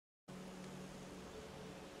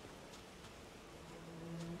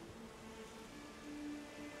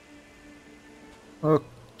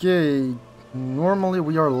Okay, normally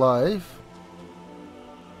we are live.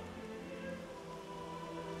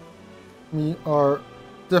 We are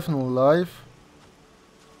definitely live.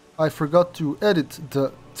 I forgot to edit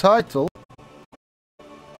the title.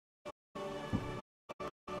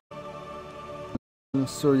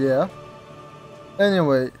 So yeah.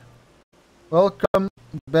 Anyway, welcome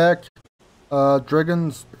back.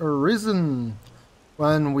 Dragon's Arisen.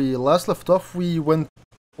 When we last left off, we went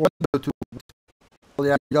to we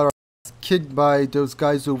got our ass kicked by those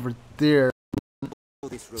guys over there.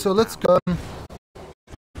 So let's go.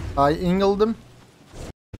 I angled them.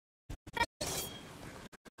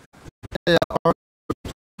 Yeah,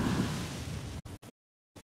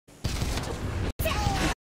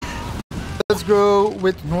 let's go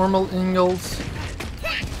with normal angles.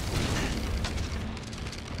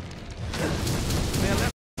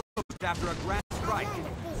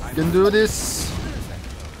 You can do this.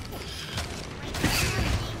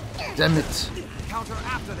 Damn it. Counter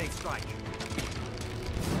after they strike.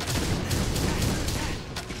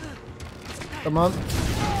 Come on.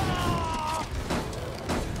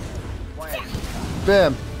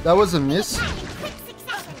 Bam. That was a miss.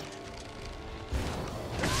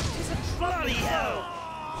 Bloody hell!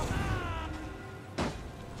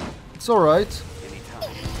 It's alright.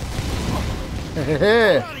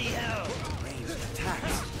 Hey. Bloody hell! Ranged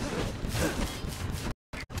attacks.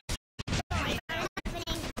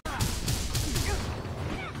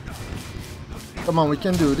 Come on, we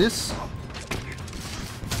can do this.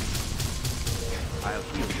 I'll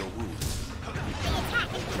heal your wounds.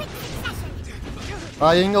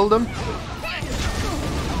 I angled them.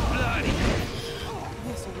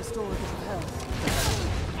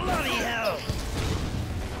 Bloody hell!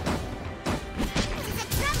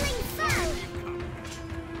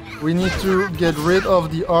 We need to get rid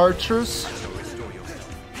of the archers.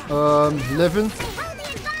 11.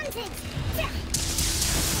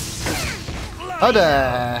 How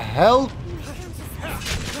the hell?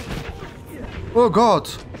 Oh god.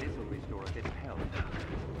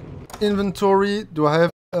 Inventory. Do I have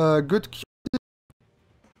a good Q?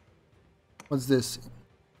 What's this?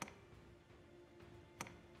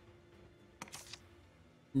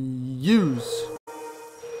 Use.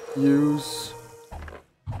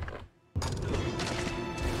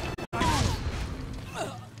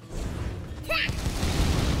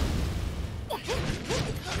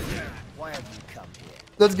 Why have you come here?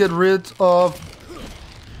 Let's get rid of.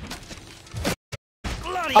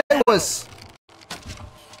 Bloody I was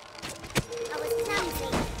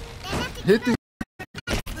hitting.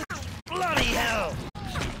 bloody hell!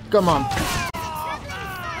 Come on.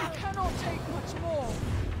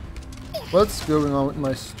 What's going on with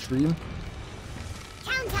my stream?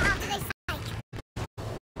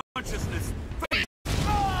 Consciousness.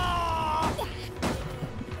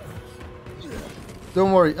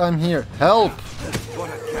 Don't worry, I'm here. Help! What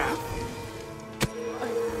a cat!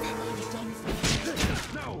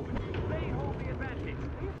 No, they hold the advantage.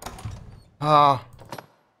 Ah.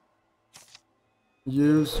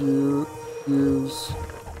 Use. You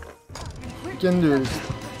can do it.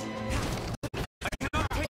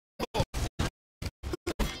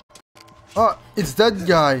 Ah, it's that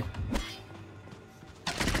guy.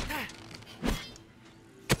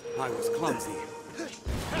 I was clumsy.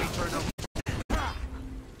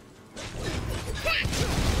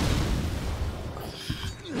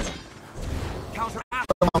 Counter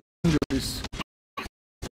after. Do this.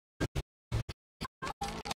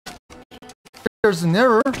 There's an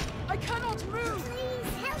error. I cannot move.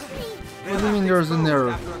 Please help me. What do you mean there's an error?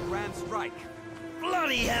 After a grand strike.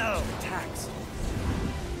 Bloody hell! Attacks.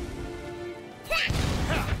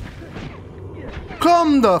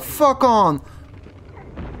 Come the fuck on!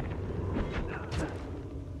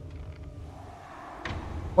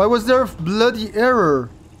 Why was there a bloody error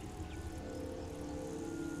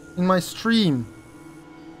in my stream?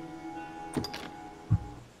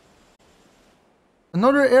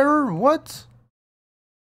 Another error? What?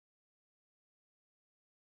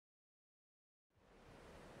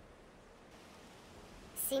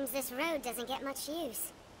 Seems this road doesn't get much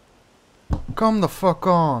use. Come the fuck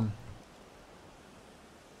on.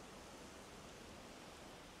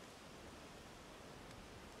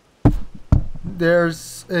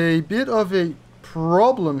 There's a bit of a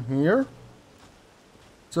problem here.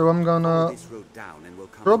 So I'm gonna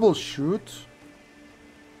troubleshoot.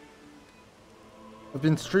 I've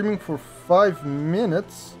been streaming for 5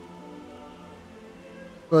 minutes.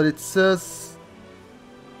 But it says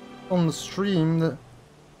on the stream that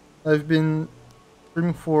I've been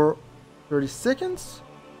streaming for 30 seconds.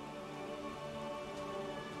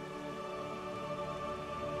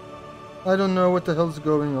 I don't know what the hell's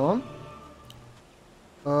going on.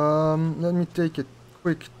 Let me take a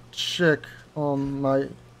quick check on my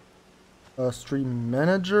stream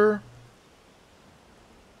manager.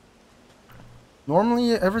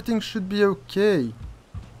 Normally everything should be okay.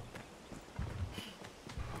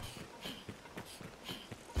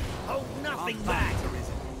 Hold nothing back.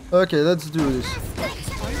 Okay, let's do this.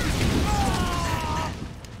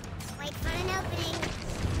 Wait for an opening.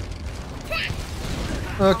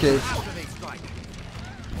 Okay.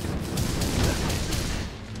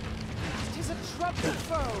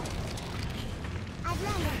 I've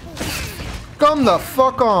learned a thing. Come the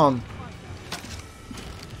fuck on!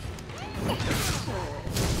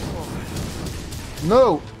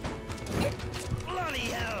 No! Bloody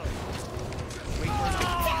hell!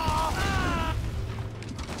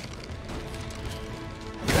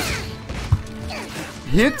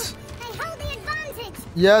 Hit? They hold the advantage.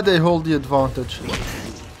 Yeah, they hold the advantage.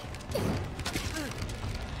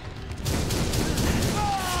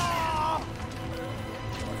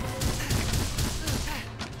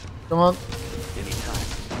 Come on.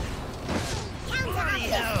 Bloody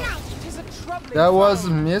hell! That was a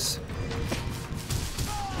miss.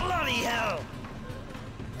 Bloody hell!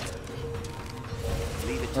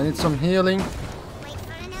 I need some healing. Wait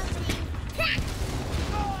for an opening.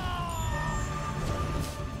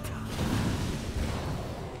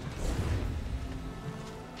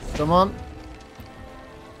 Come on.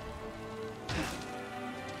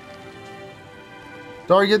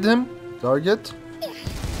 Target him. Target.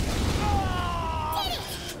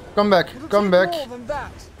 Come back. Come back.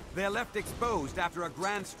 They're left exposed after a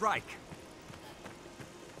grand strike.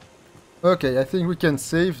 Okay, I think we can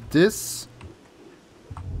save this.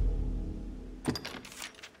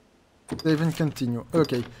 Save and continue.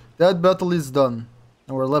 Okay, that battle is done.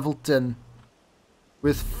 And we're level 10.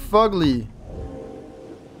 With Fugly.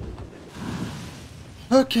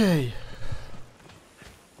 Okay.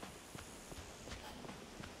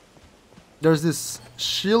 There's this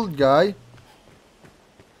shield guy.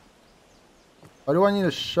 Why do I need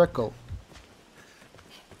a shackle?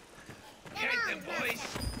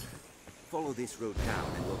 Follow this road down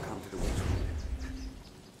and we'll come to the witch room.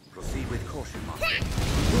 Proceed with caution, Master.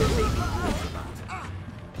 There may be wolves about.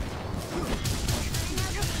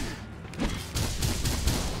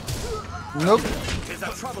 Nope. It's a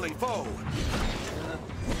troubling foe.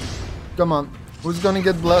 Come on. Who's gonna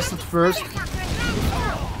get blasted first? No, they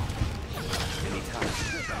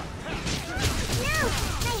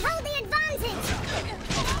hold the advantage.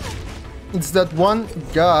 It's that one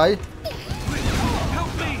guy.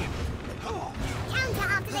 Help me! Counter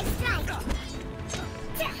after they strike.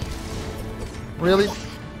 Really?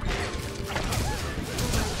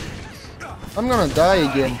 I'm gonna die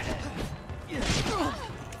again.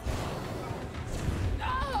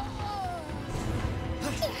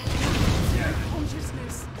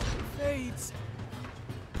 Consciousness fades.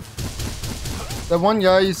 That one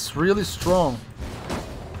guy is really strong.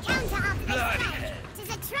 Counter after they strike. Tis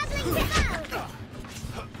a troubling foe.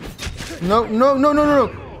 No, no, no, no, no,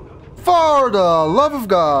 no! For the love of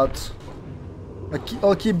God!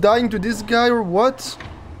 I'll keep dying to this guy or what?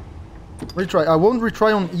 Retry. I won't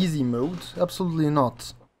retry on easy mode. Absolutely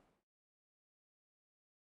not.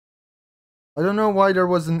 I don't know why there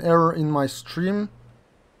was an error in my stream.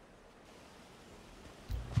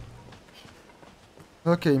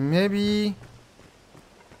 Okay, maybe...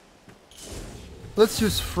 Let's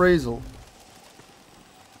use phrasal.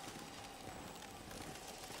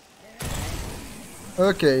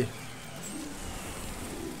 Okay.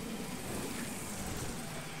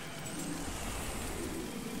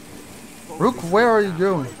 Rook, where are you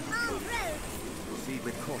going? Proceed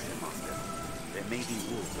with caution, Master. There may be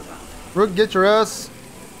wolves about. Rook, get your ass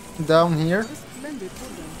down here. This splendid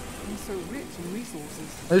woodland and so rich in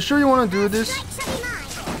resources. Are you sure you want to do this? Strike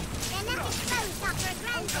shall be mine. They're left exposed after a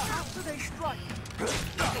grand strike. After they strike,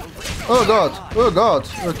 Oh god, oh god,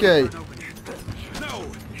 okay. No!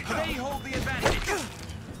 They hold the advantage!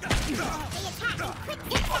 They attack in quick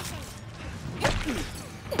succession.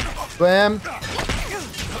 Bam.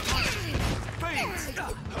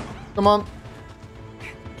 Come on.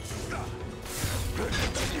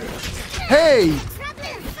 Hey!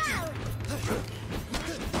 Troubling foe.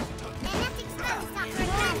 They're left exposed after a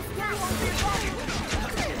grand strike.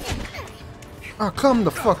 Oh, come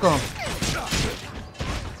the fuck on.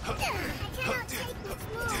 I cannot take much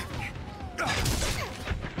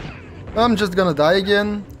more. I'm just gonna die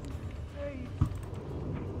again.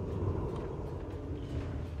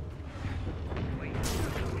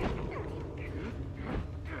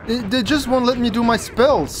 They just won't let me do my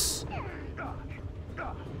spells.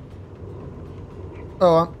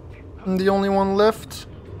 Oh, I'm the only one left.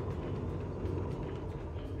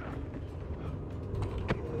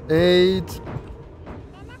 8.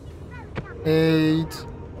 8.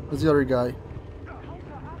 Where's the other guy?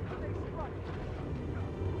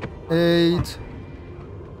 8.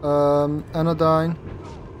 Anodyne.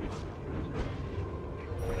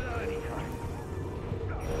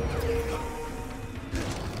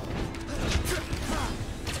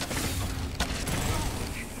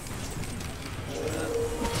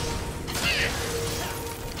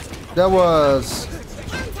 That was...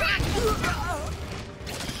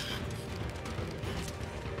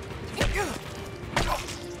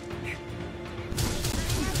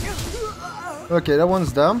 Okay, that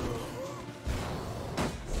one's down.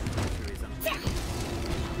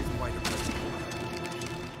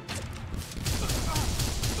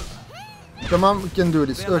 Come on, we can do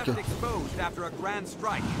this. Okay. After a grand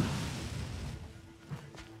strike.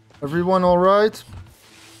 Everyone all right?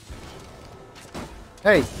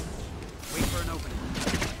 Hey. Wait for an opening.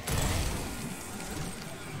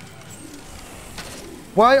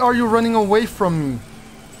 Why are you running away from me?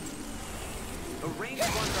 The ranged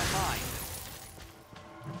ones are mine.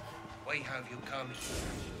 Why have you come here?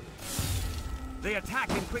 They attack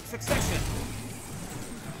in quick succession.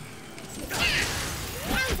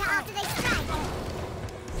 Counter after they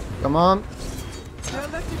strike. Come on. They're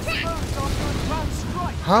left exposed after a grand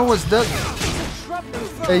strike. How was that Traveling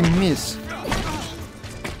foe. a miss?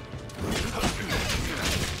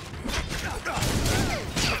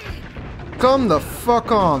 Come the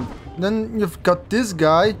fuck on. Then you've got this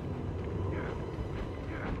guy.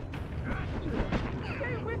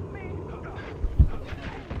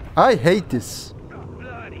 I hate this.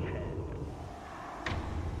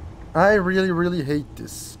 I really hate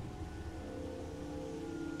this.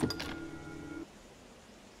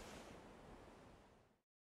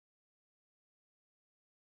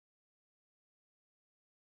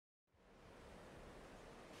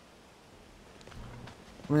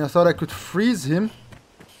 I mean, I thought I could freeze him.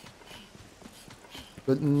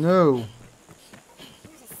 But no.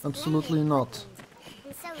 Absolutely not.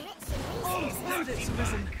 And so rich in Bandits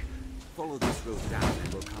arisen. Follow this road down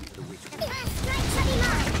and we'll come to the witch. The first strike shall be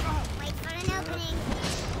mine. Wait for an opening.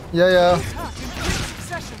 Yeah. Attack in quick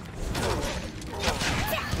succession.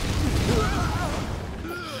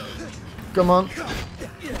 Come on.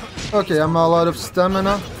 Okay, I'm all out of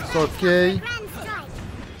stamina. It's okay. Grand strike.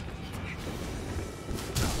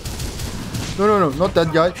 No, not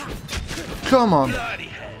that guy. Come on. Bloody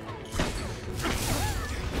hell!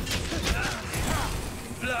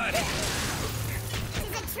 Bloody hell!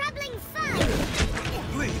 Tis a troubling foe.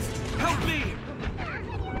 Please, help me!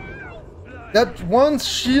 That one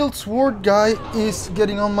shield sword guy is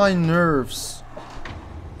getting on my nerves.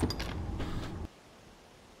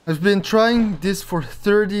 I've been trying this for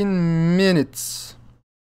 13 minutes.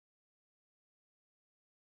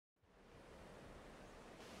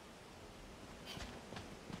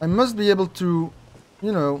 I must be able to,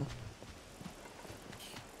 you know,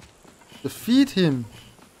 defeat him.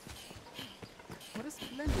 What a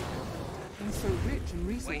splendid outfit, and so rich in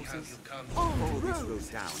Why have resources. you come? Follow this road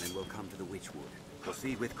down and we'll come to the Witchwood.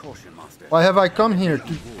 Proceed with caution, Master. Why have I come here?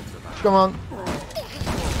 Come on. Quick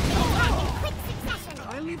succession.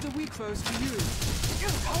 I leave the weak foes to you.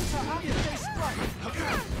 Counter after they strike. I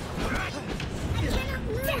cannot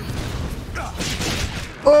move.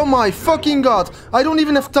 Oh my fucking god! I don't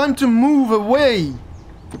even have time to move away!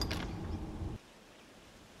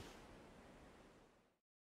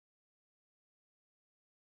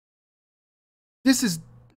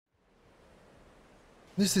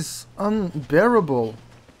 This is unbearable.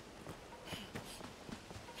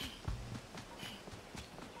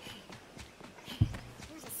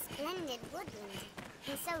 Here's a splendid woodland.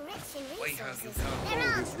 And so rich in Why have you resources. come? There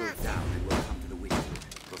Follow are this road master. down and we'll come to the Witchwood.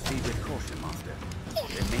 Proceed with caution, Master.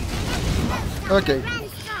 There may be Okay, Grand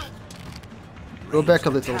strike. go back a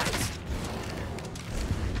little.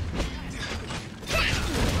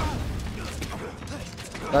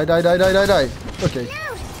 Die. Okay. No,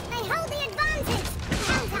 they hold the advantage.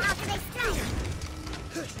 Counter after they strike.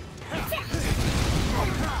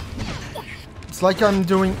 It's like I'm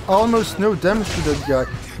doing almost no damage to that guy.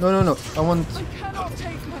 No. I want... I cannot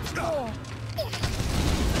take much more.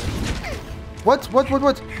 What? I'll heal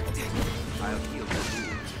the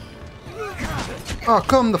wound. Oh,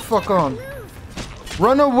 come the fuck on.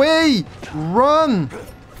 Run away! Run!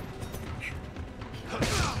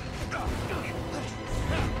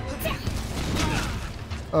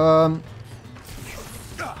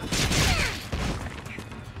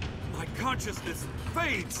 My consciousness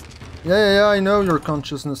fades. Yeah, I know your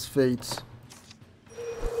consciousness fades.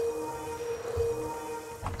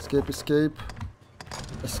 This Escape, escape.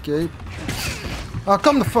 Escape. Ah,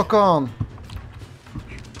 come the fuck on!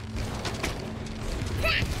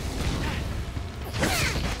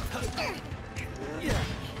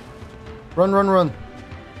 Run, run, run.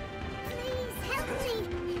 Please help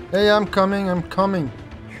me. Hey, I'm coming, I'm coming.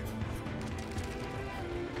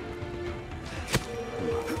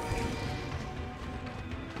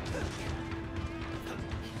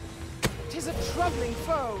 Tis a troubling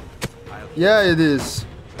foe. Yeah, it is.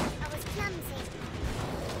 I was clumsy.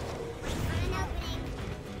 Wait for an opening.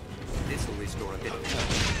 This will restore a bit of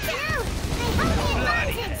health. No! They hold the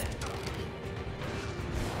advantage!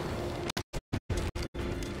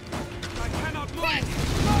 I cannot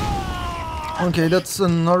move! Okay, that's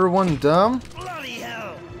another one down. Bloody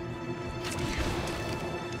hell!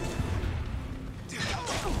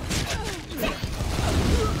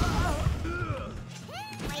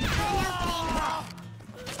 Wait for an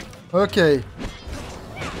opening. Okay.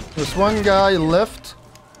 There's one guy left.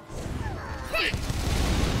 Please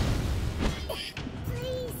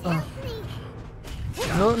help me.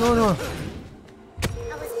 No, no, no. I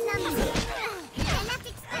was clumsy. I left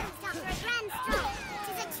exposed after a grand stroke.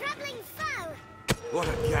 Tis a troubling foe. What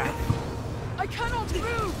a gap! I cannot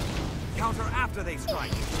move. Counter after they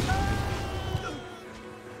strike.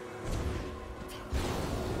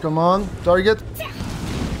 Come on, target.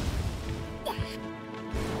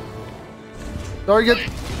 Target.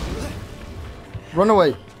 Run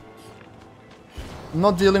away. I'm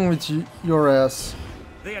not dealing with you, your ass.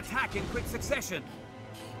 They attack in quick succession.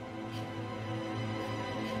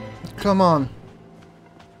 Come on.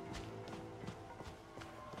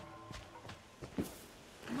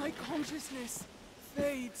 My consciousness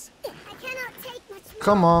fades. I cannot take much more.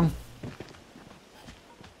 Come on.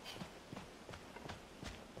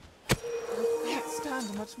 I can't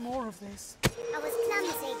stand much more of this. I was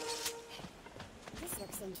clumsy. This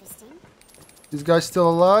looks interesting. This guy's still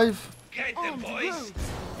alive? Get them, Armed boys! rogues.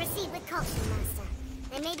 Proceed with caution, Master.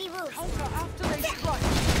 There may be wolves. Counter after they strike.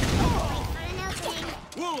 Wait for an opening.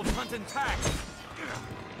 Wolves hunt and tack.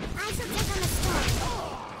 I shall take on the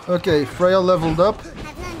storm. Okay, Freya leveled up.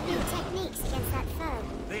 I've learned new techniques against that foe.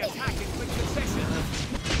 They attack in quick succession.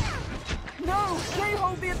 No, they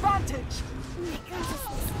hold the advantage. My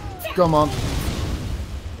consciousness. Come on.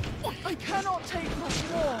 I cannot take much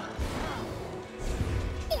more.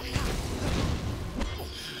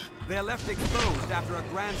 They're left exposed after a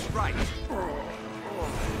grand strike.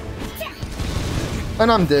 And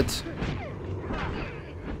I'm dead.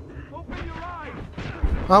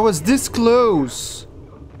 I was this close.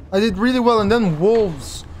 I did really well, and then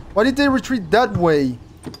wolves. Why did they retreat that way?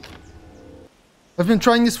 I've been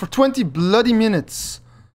trying this for 20 bloody minutes.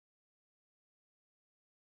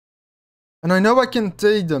 And I know I can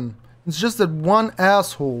take them. It's just that one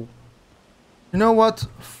asshole. You know what?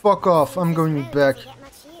 Fuck off. I'm going back.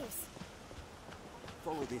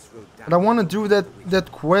 Follow this road down. And I want to do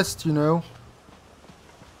that quest, you know.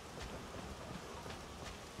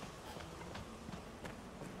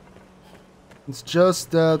 It's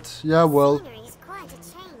just that, yeah, well. Scenery is quite a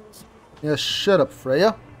change. Yeah, shut up,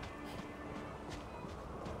 Freya.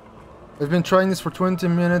 I've been trying this for 20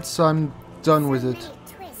 minutes, I'm done with it. Many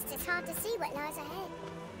twists, it's hard to see what lies ahead.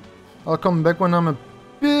 I'll come back when I'm a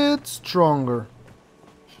bit stronger.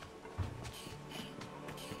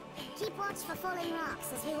 Keep watch for falling rocks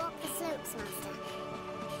as we walk the slopes,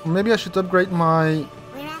 Master. Maybe I should upgrade my...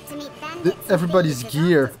 We're out to meet bandits. and everybody's thieves as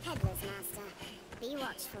gear. often as peddlers, Master. Be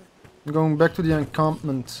watchful. I'm going back to the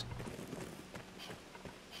encampment.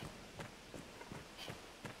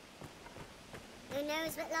 Who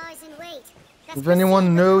knows what lies in wait? Just If anyone proceed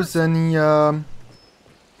with knows caution. any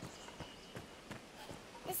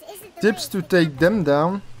This isn't the tips way to take them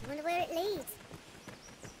down, I wonder where it leads.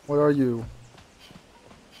 what are you?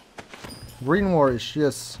 Greenwarish,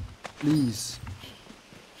 yes, please.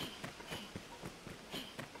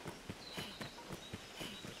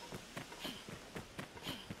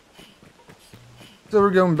 So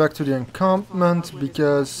we're going back to the encampment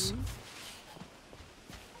because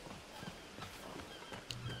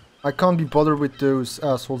I can't be bothered with those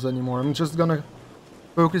assholes anymore. I'm just gonna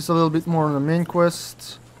focus a little bit more on the main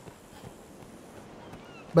quest.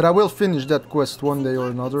 But I will finish that quest one day or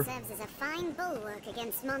another. Serves as a fine bulwark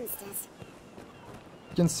against monsters.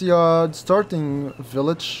 You can see the starting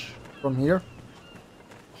village from here.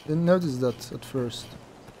 Didn't notice that at first.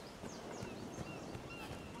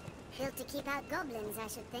 Built to keep out goblins, I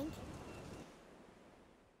should think.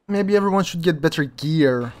 Maybe everyone should get better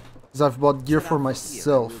gear, as I've bought gear for We'll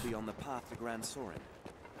myself. be on the path to Grand Soren.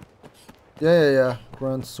 Yeah,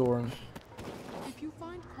 Grand Soren. If you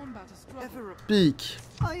find combat a struggle, Speak.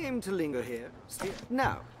 I aim to linger here.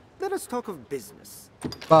 Now, let us talk of business.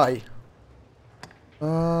 Buy.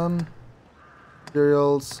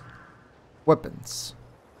 Materials. Weapons.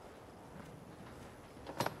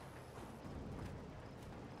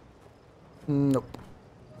 Nope.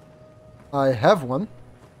 I have one.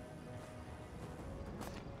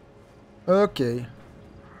 Okay.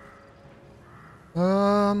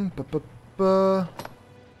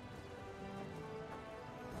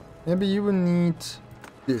 Maybe you will need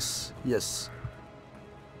this. Yes.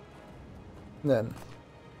 Then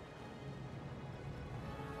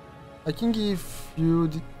I can give you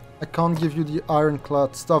the. I can't give you the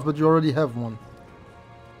ironclad stuff, but you already have one.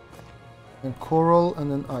 And coral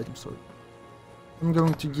and an item. Sorry. I'm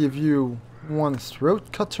going to give you one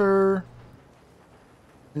throat cutter.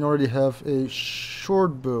 You already have a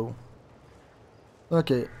short bow.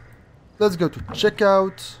 Okay, let's go to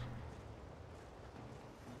checkout.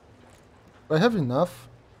 Do I have enough?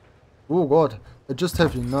 Oh god, I just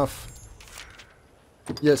have enough.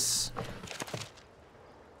 Yes.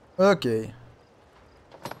 Okay.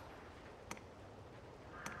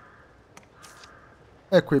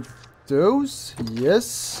 Equip those.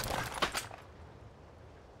 Yes.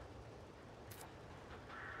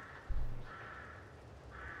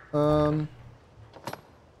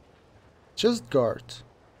 Chest guard.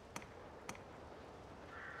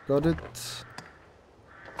 Got it.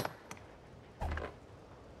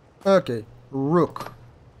 Okay, rook.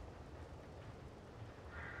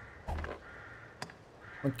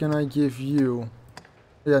 What can I give you?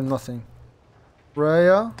 Yeah, nothing.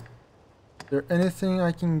 Raya, is there anything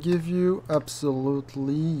I can give you?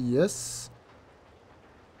 Absolutely, yes.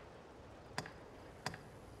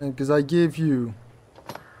 And because I gave you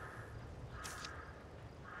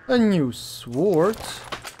a new sword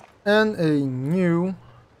and a new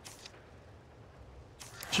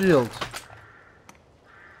shield.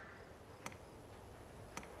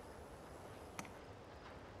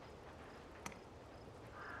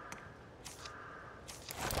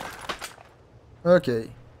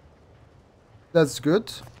 Okay, that's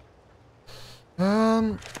good.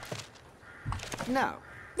 Now,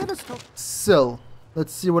 let us talk. Sell.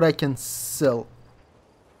 Let's see what I can sell.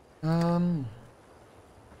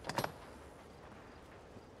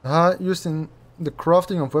 Used in the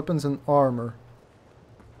crafting of weapons and armor.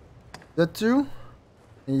 That too?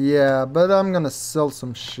 Yeah, but I'm gonna sell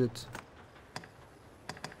some shit.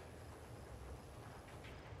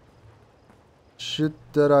 Shit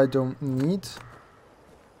that I don't need.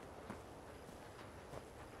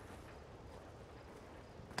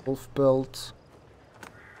 Wolf belt.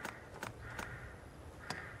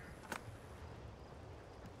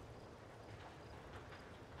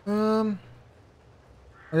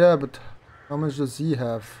 Yeah, but how much does he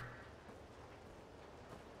have?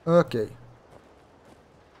 Okay.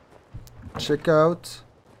 Check out.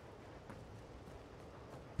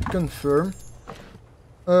 Confirm.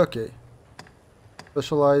 Okay.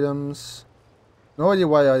 Special items. No idea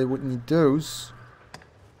why I would need those.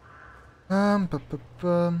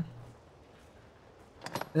 Yeah,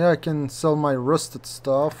 I can sell my rusted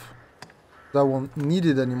stuff. I won't need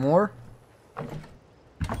it anymore.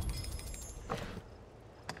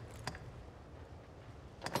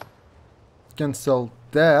 Can sell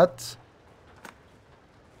that.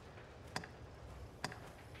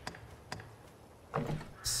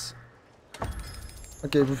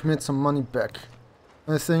 Okay, we've made some money back.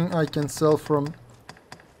 I think I can sell from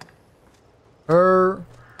her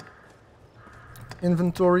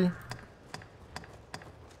inventory.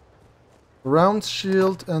 Round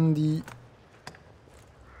shield and the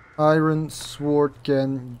iron sword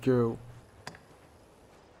can go.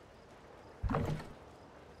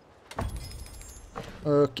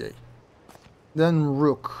 Okay. Then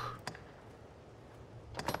rook.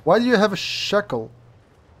 Why do you have a shackle?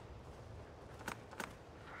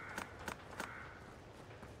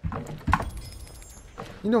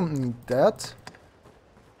 You don't need that.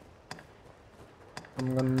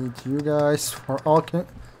 I'm gonna need you guys for alchemy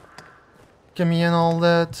and all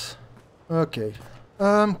that. Okay.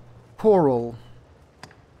 Coral.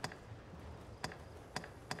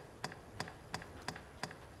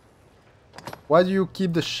 Why do you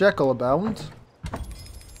keep the shackle bound?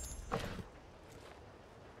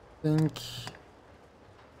 Think.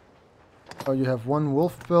 Oh, you have one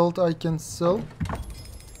wolf belt I can sell.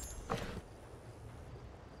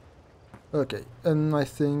 Okay, and I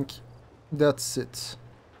think that's it.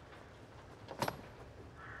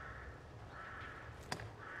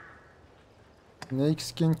 Snake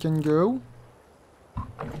skin can go.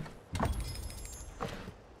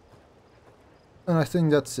 And I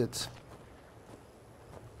think that's it.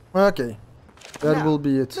 Okay, that Now, will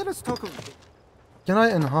be it. Let us talk of. Can I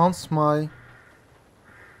enhance my...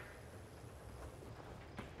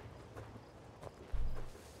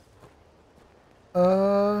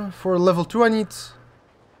 for level 2 I need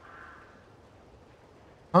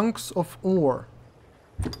hunks of ore.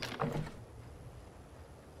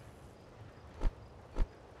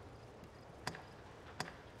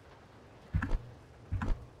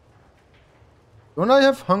 Don't I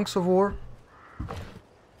have hunks of ore?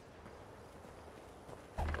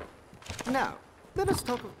 Now, let us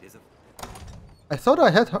talk of... I thought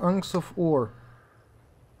I had hunks of ore.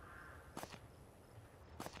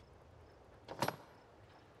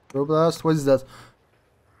 Blast, what is that?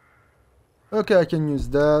 Okay, I can use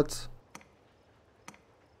that.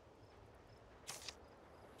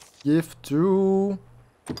 Give to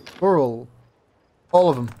Pearl. All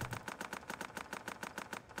of them.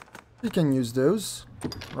 You can use those,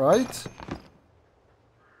 right?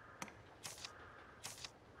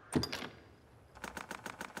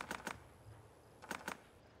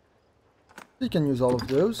 You can use all of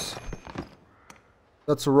those.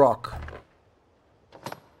 That's a rock.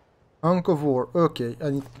 Hunk of ore. Okay, I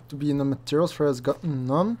need to be in the materials for has gotten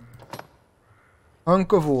none.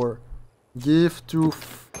 Hunk of ore. Give to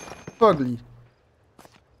Fugly.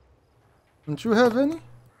 Don't you have any?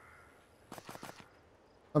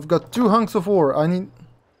 I've got 2 hunks of ore. I need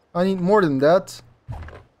more than that.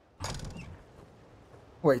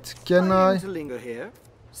 Wait, can I to linger here?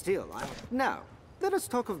 Still, now, let us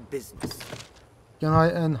talk of business. Can I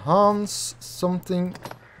enhance something?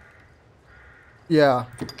 Yeah.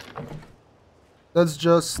 That's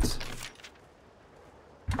just...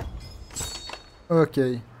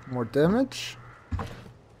 Okay, more damage.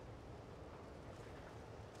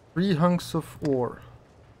 3 hunks of ore.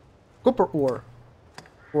 Copper ore.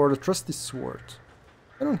 For the trusty sword.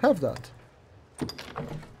 I don't have that.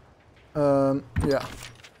 Yeah.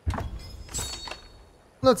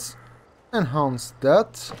 Let's enhance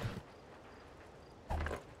that.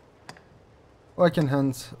 I can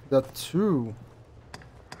enhance that too.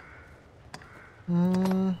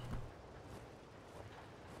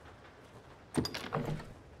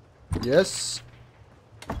 Yes.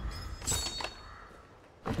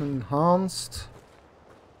 Enhanced.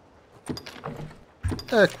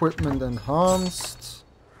 Equipment enhanced.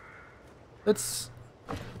 It's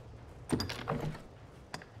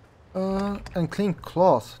and clean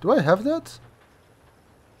cloth. Do I have that?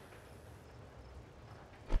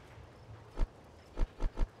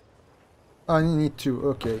 I need 2,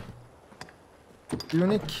 okay.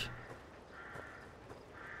 Tunic.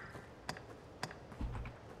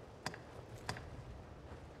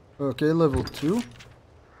 Okay, level 2.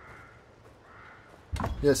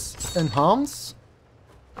 Yes, enhance.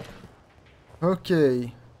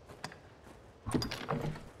 Okay.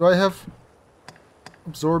 Do I have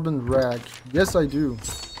absorbent rag? Yes, I do.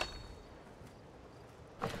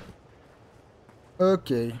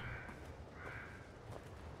 Okay.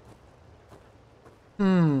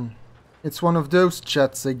 It's one of those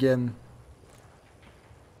chats again.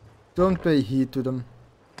 Don't pay heed to them.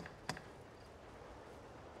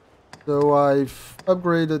 So I've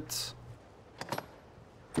upgraded.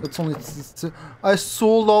 That's only... I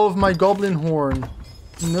sold all of my goblin horn.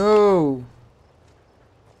 No.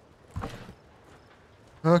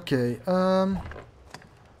 Okay, 10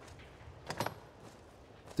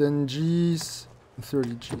 Gs,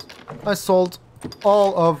 30 Gs. I sold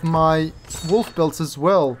all of my wolf pelts as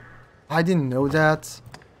well. I didn't know that.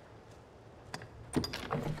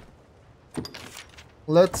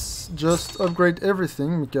 Let's just upgrade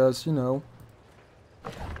everything because, you know.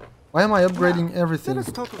 Why am I upgrading everything?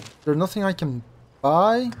 There's nothing I can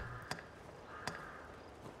buy?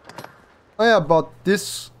 Oh yeah, but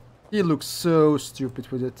this... He looks so stupid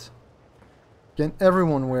with it. Can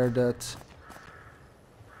everyone wear that?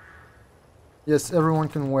 Yes, everyone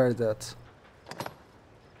can wear that.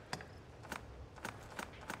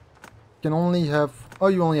 Can only have... Oh,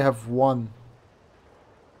 you only have 1.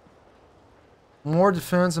 More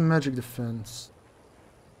defense and magic defense.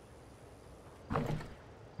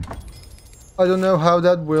 I don't know how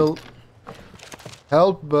that will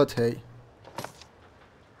help, but hey.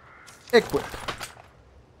 Equip.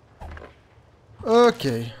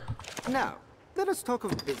 Okay. Now, let us talk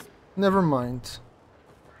of business. Never mind.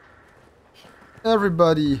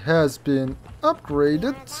 Everybody has been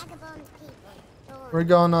upgraded. We're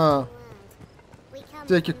gonna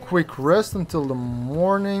take a quick rest until the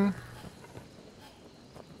morning.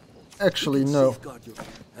 Actually, no.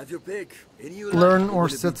 Learn or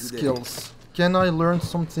set skills. Can I learn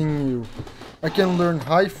something new? I can learn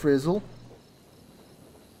High Frizzle.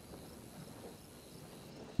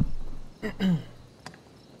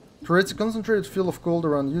 Creates a concentrated field of cold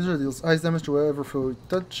around the user, deals ice damage to wherever foe it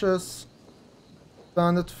touches.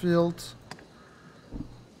 Bandit field.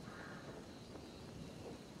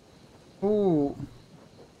 Ooh.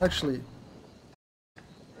 Actually.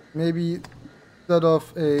 Maybe instead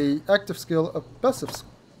of a active skill, a passive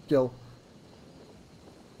skill.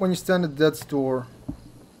 When you stand at death's door.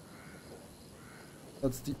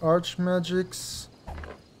 That's the arch magics.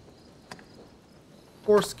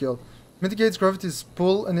 Or skill. Mitigates gravity's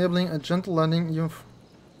pull, enabling a gentle landing even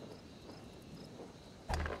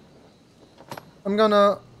I'm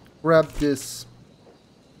gonna grab this.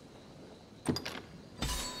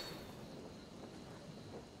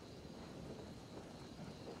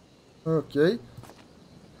 Okay.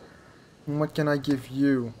 And what can I give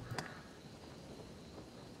you?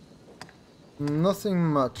 Nothing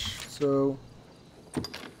much, so...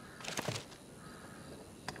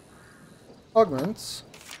 Augments.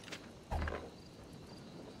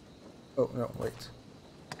 Oh, no, wait.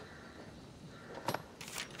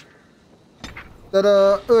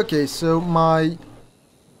 Ta-da! Okay, so my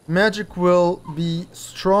magic will be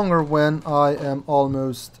stronger when I am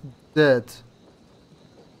almost dead.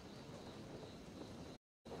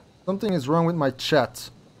 Something is wrong with my chat,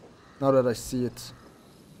 now that I see it.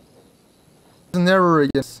 There's an error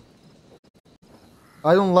again.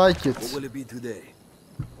 I don't like it. What will it be today?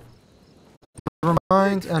 Never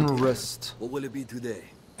mind and rest. What will it be today?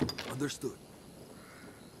 Understood.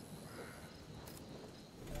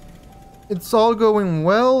 It's all going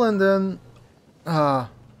well and then...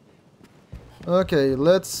 Okay,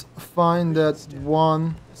 let's find that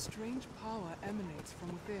one. A strange power emanates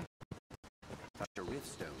from within. Touch a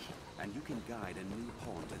riftstone, and you can guide a new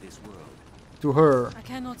pawn to this world. To her. I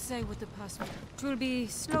cannot say what the past will. 'Twill be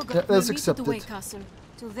slow. Yeah, let's accept the way it. castle.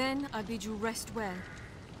 Till then, I bid you rest well.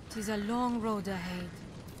 'Tis a long road ahead.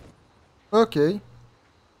 Okay.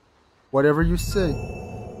 Whatever you say.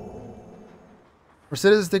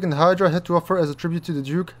 Mercedes has taken the Hydra, head to offer as a tribute to the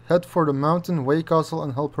Duke, head for the mountain, Way Castle,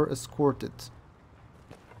 and help her escort it.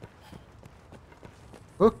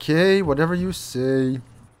 Okay, whatever you say.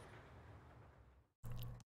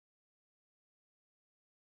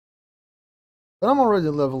 But I'm already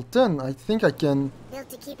level 10, I think I can... Built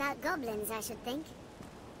to keep out goblins, I should think.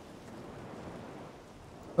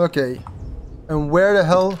 Okay. And where the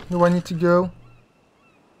hell do I need to go?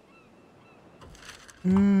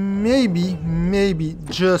 Maybe,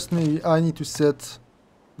 just maybe, I need to set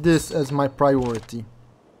this as my priority.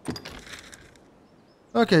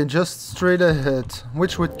 Okay, just straight ahead.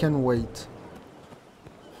 Which way can wait?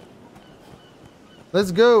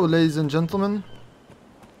 Let's go, ladies and gentlemen.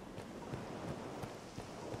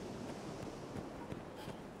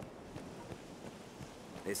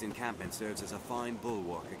 This encampment serves as a fine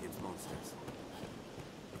bulwark against monsters.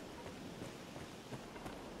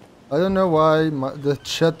 I don't know why the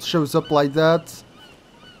chat shows up like that.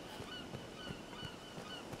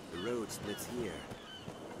 The road splits here.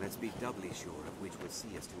 Let's be doubly sure of which would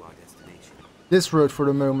see us to our destination. This road for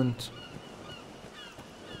the moment.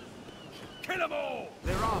 Kill them all!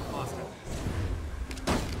 They're off, master.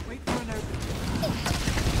 Wait for an opening.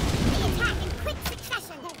 The attack in quick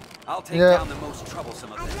succession. I'll take Yeah. down the most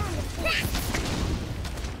troublesome of I've them. learned it.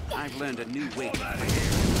 I've learned a new way to play.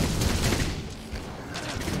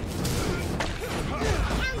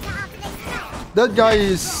 Counter after they strike. That guy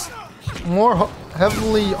is more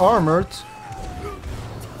heavily armored. The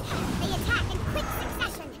attack in quick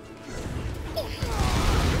succession.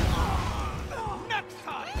 Next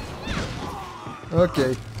time! Okay.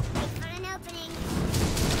 Wait for an opening.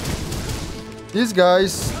 These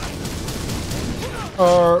guys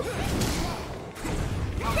are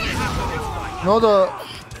not a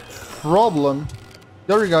problem.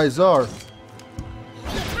 The other guys are. The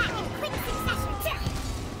attack in quick succession.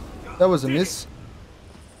 That was a miss.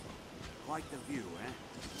 Quite the view, eh?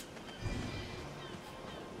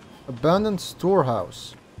 Abandoned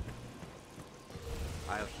storehouse.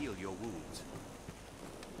 I'll heal your wounds.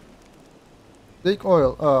 Take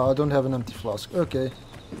oil. I don't have an empty flask. Okay.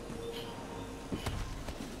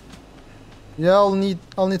 Yeah, I'll need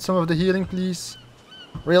some of the healing, please.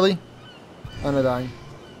 Really? Anodyne.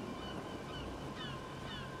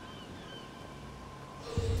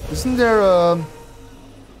 Isn't there a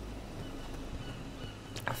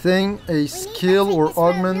thing, a skill or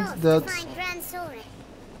augment that,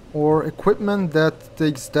 or equipment that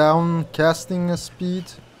takes down casting speed?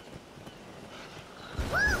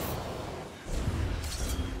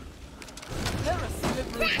 They're a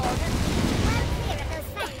slippery target.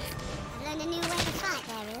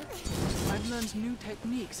 I've learned new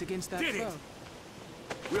techniques against that Did it. foe.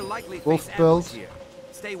 We'll likely Wolf face belt. ambushes here.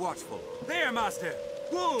 Stay watchful. There, master!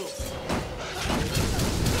 Wolves!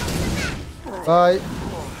 Bye.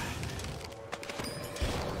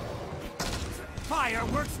 Fire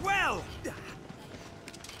works well!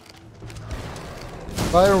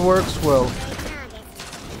 Fire works well.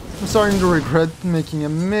 I'm starting to regret making a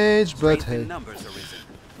mage, but Strength in hey. numbers arisen.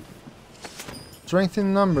 Strength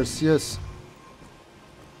in numbers, yes.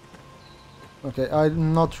 Okay,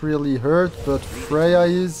 I'm not really hurt, but Freya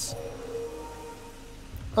is.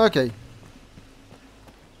 Okay.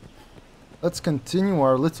 Let's continue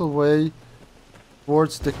our little way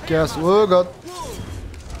towards the castle. Oh god.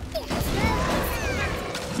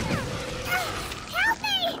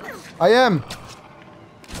 I am.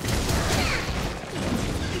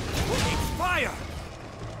 It's fire!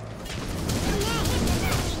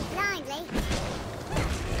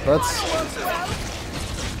 That's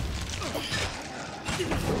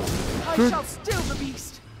I Good. shall still the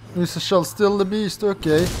beast. we shall still the beast,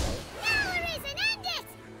 okay.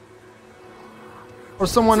 Or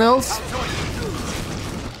someone else?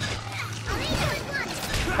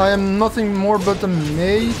 I am nothing more but a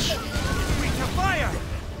mage. Reach of fire!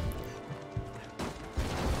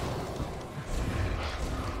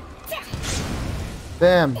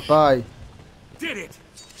 Bam, bye. Did it!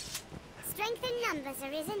 Strength in numbers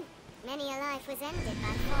arisen. Many a life was ended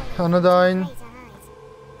by falling. Anodyne. Greater height.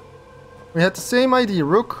 We had the same idea,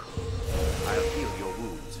 Rook. I'll heal your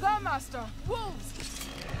wounds. Sir Master, wolves.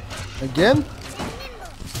 Again? Nimble.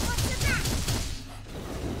 Watch your back.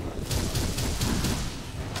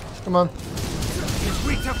 Come on.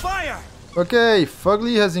 Reach of fire! Okay,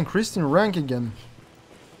 Fugly has increased in rank again.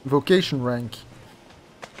 Vocation rank.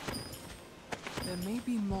 There may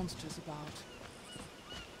be monsters about.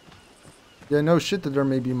 Yeah, no shit that there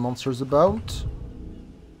may be monsters about.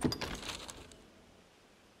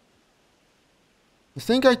 You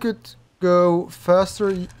think I could go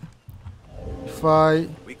faster if I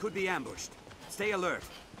We could be ambushed. Stay alert.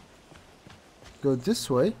 go this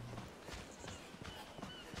way?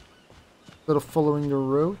 Instead of following the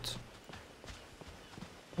road.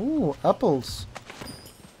 Ooh, apples.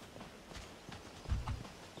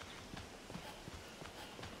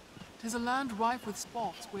 Tis a land rife with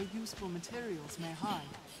spots where useful materials may hide.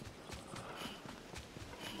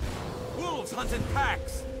 Wolves hunt in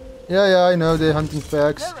packs! Yeah, I know, they're hunting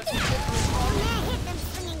packs. There are some Mare hit them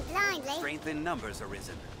swinging blindly. Strength in numbers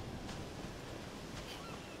arisen.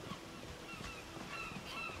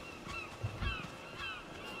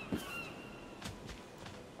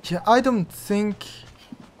 Yeah, I don't think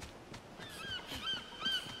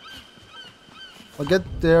I'll get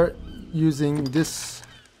there using this.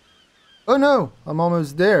 Oh no, I'm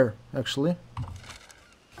almost there, actually.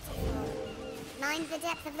 Mind the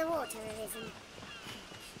depth of the water arisen.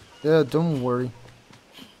 Yeah, don't worry.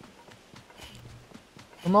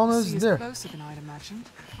 I'm sea almost is there. closer than I'd imagined.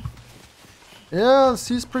 Yeah, the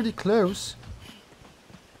sea's pretty close.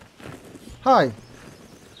 Hi.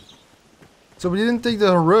 So we didn't take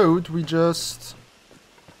the road, we just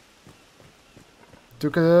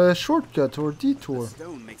took a shortcut or detour. The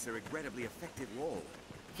stone makes a regrettably effective wall.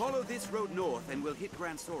 Follow this road north and we'll hit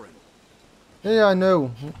Grand Soren. Yeah, I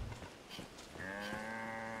know.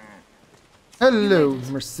 Hello,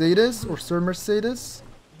 Mercedes or Sir Mercedes.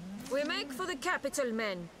 We make for the capital,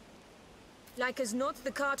 men. Like as not,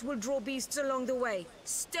 the cart will draw beasts along the way.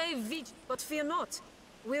 Stay vigilant, but fear not.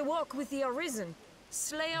 We walk with the Arisen,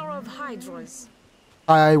 slayer of hydras.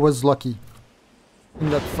 I was lucky in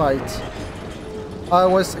that fight. I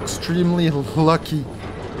was extremely lucky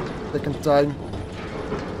second time.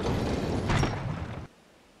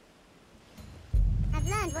 I've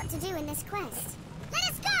learned what to do in this quest. Let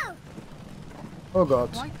us go! Oh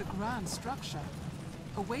god. Quite the grand structure.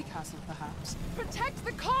 A way castle, perhaps. Protect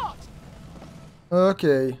the cart!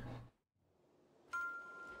 Okay.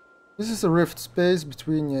 This is a rift space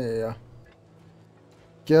between, yeah.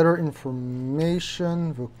 Gather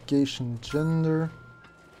information, vocation, gender.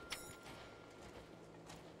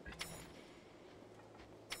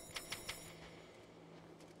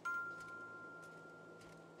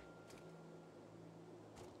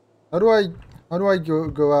 How do I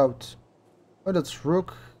go out? Oh, that's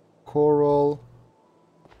Rook, Coral.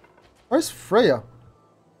 Where's Freya?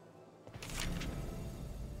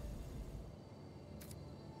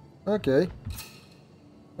 Okay.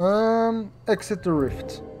 Exit the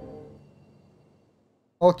rift.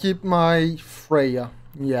 I'll keep my Freya.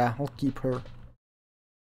 Yeah, I'll keep her. I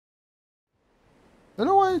don't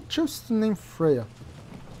know why I chose the name Freya.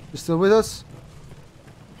 You still with us?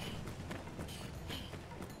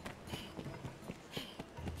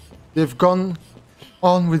 They've gone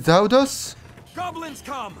on without us? Goblins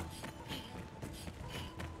come!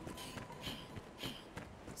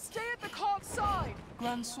 cart's side!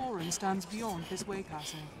 Grand Soren stands beyond this way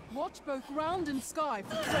passing. Watch both ground and sky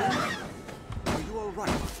for threats. Are you all right?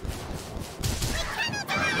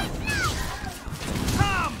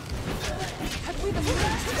 Come! Have we the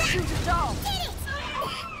means to shoot it down?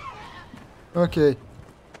 Okay.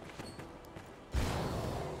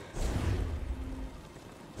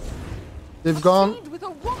 They've gone. Seed with a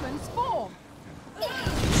woman's form.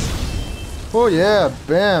 Oh yeah,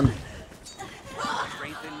 bam.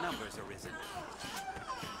 Strength in numbers arisen.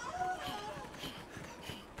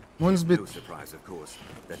 One's bit. No surprise, of course,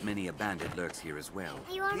 that many a bandit lurks here as well.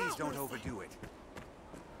 Are you all Please right, don't Lucy? overdo it.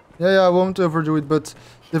 Yeah, I won't overdo it, but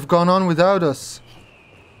they've gone on without us.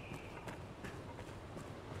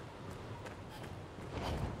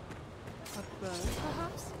 A bird,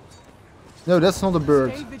 perhaps? No, that's not a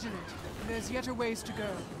bird. Stay vigilant. There's yet a ways to go.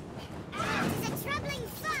 It's a troubling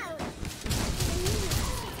foe.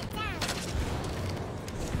 Down.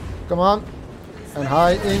 Come on. And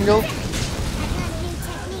hi, Ingel. I've learned new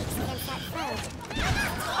techniques against that foe.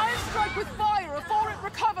 I'll strike with fire before it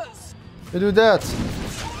recovers! You do that.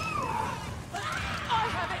 I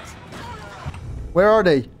have it! Where are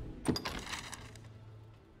they?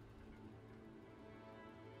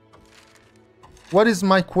 What is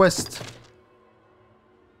my quest?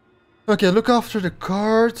 Okay, look after the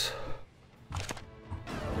cart.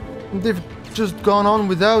 They've just gone on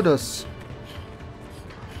without us.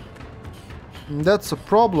 And that's a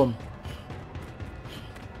problem.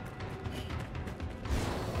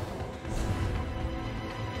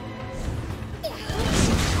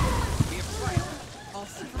 Our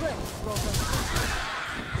strength, brother.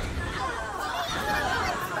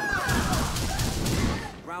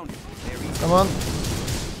 Grounded. There he Come on.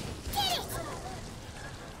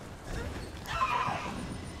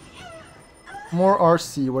 More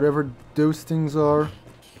RC, whatever those things are.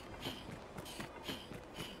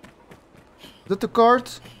 Is that the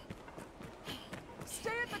cart?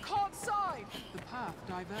 Stay at the cart's side! The path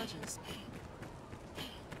diverges.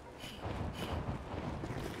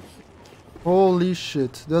 Holy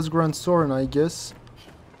shit, that's Grand Soren, I guess.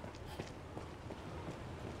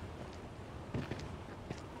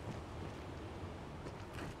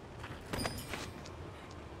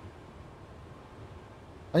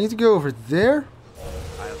 I need to go over there?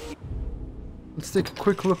 Let's take a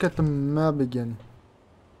quick look at the map again.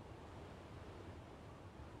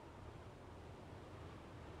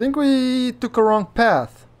 I think we took a wrong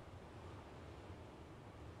path.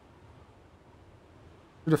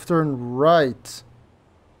 Should have turned right.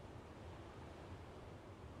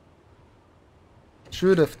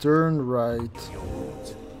 Should have turned right.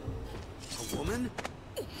 A woman?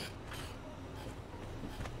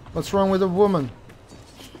 What's wrong with a woman?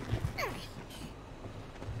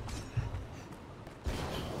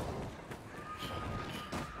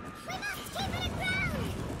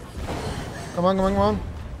 Come on, come on, come on.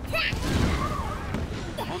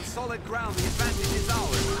 On solid ground, the advantage is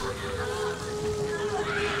ours.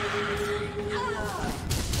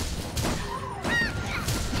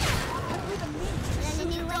 Learn a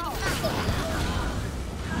new way to fight.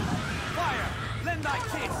 Fire! Lend thy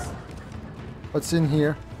kiss! What's in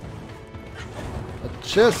here? A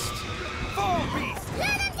chest. Fall, beast!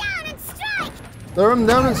 Learn them down and strike. Throw him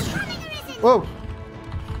down and... Having arisen. Whoa!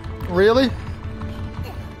 Really?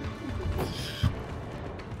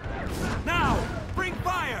 Now! Bring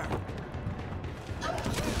fire!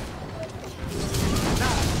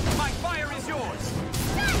 Now! My fire is yours!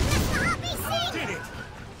 Strike, let the heart be seen. Did it!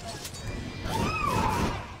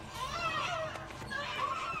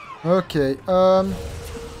 Okay, now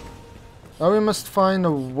we must find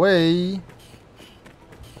a way.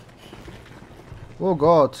 Oh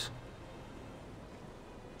god.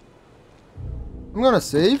 I'm gonna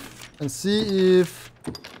save and see if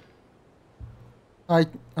I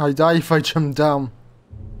die if I jump down.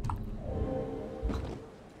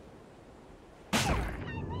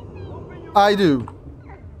 I do.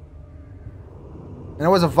 And it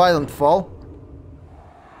was a violent fall.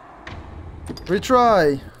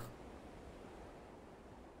 Retry.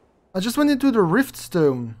 I just went into the rift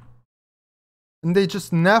stone. And they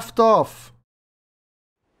just naffed off.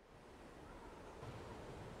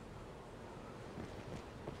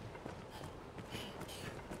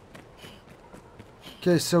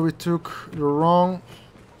 Okay, so we took the wrong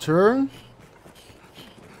turn.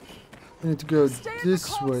 We need to go Stay at this the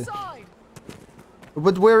cart's way. side!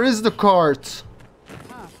 But where is the cart? The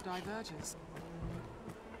path diverges.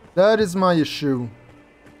 That is my issue.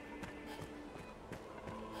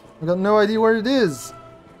 I got no idea where it is.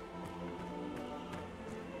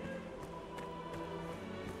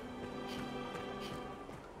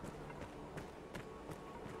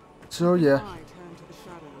 So yeah, I turn to the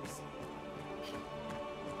shadows.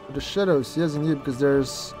 the shadows, yes indeed, because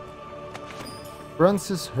there's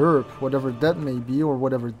Francis Herb, whatever that may be, or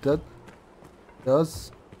whatever that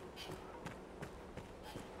does.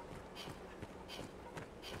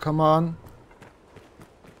 Come on.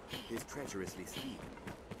 It's treacherously steep.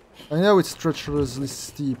 I know it's treacherously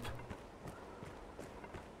steep.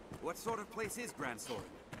 What sort of place is Grand Soren?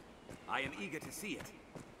 I am eager to see it.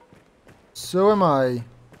 So am I.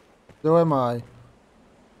 So am I.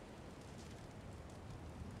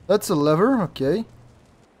 That's a lever, okay.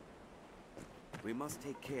 We must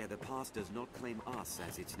take care the past does not claim us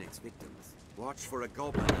as its next victims. Watch for a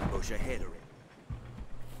goblin ambush ahead of it.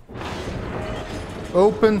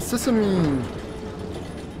 Open sesame!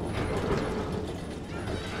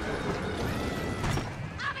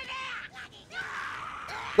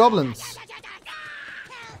 Goblins!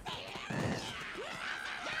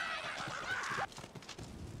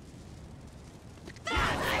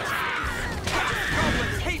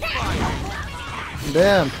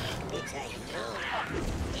 Damn!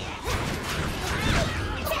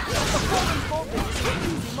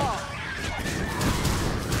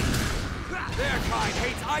 Their kind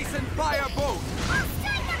hates ice and fire both!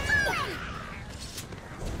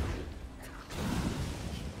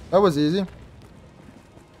 That was easy.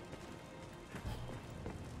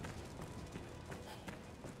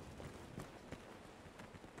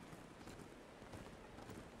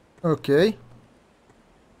 Okay.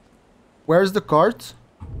 Where's the cart?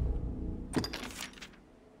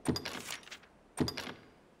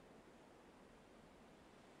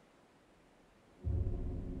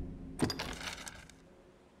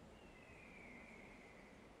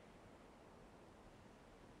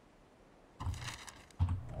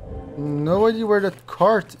 No idea where that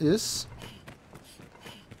cart is.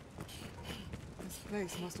 This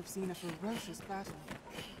place must have seen a ferocious battle.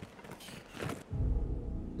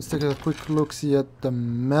 Let's take a quick look, see at the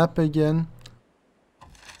map again.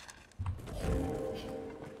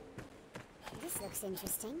 This looks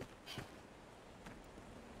interesting.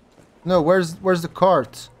 No, where's the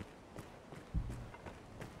cart?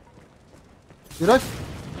 Did I?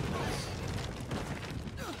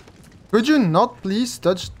 Could you not please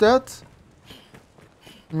touch that?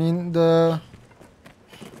 I mean, the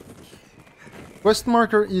quest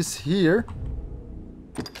marker is here.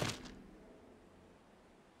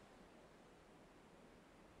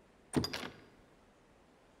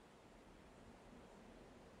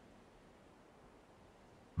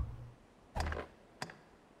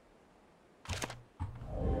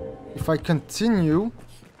 If I continue...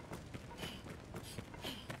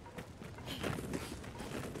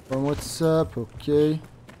 From what's up, okay.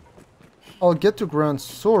 I'll get to Grand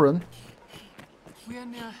Soren. We are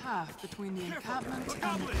near half between the encampment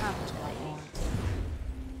and the capital, I warrant.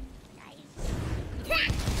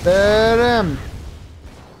 Bam!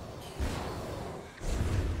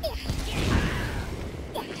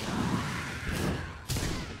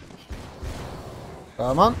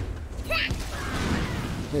 Come on.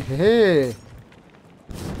 Hey, hey, hey.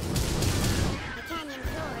 The canyon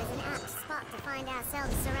floor is an apt spot to find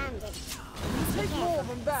ourselves surrounded. Take more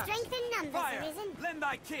than that. Strength in numbers, Fire! Arisen. Lend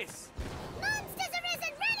thy kiss! Monsters,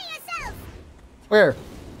 Arisen, ready yourself! Where?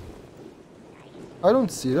 I don't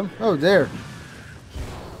see them. Oh, there.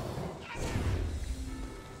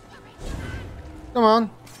 Come on,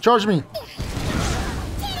 charge me.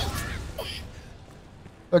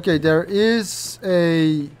 Okay, there is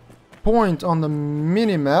a point on the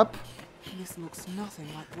mini-map. This looks nothing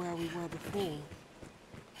like where we were before.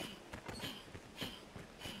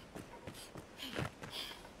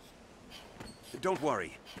 Don't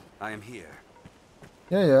worry, I am here.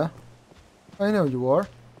 Yeah. I know you are.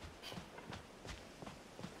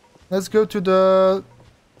 Let's go to the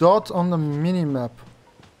dot on the mini-map.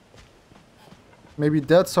 Maybe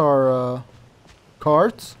that's our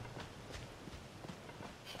cart.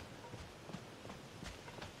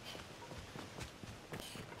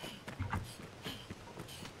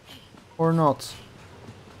 Or not.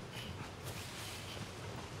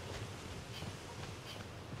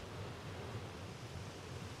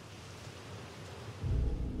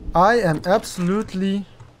 I am absolutely...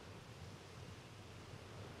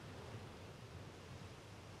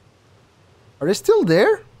 Are they still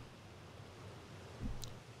there?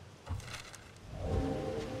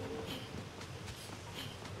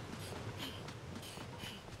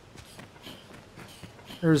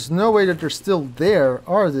 There's no way that they're still there,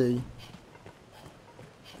 are they?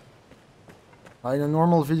 In a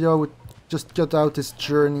normal video, I would just cut out this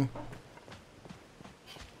journey.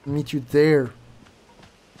 Meet you there.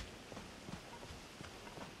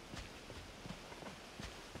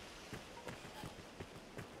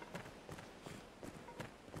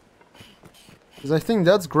 Because I think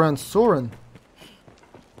that's Grand Soren.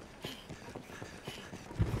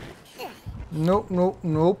 Nope, nope,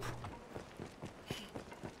 nope.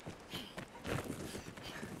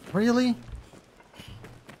 Really?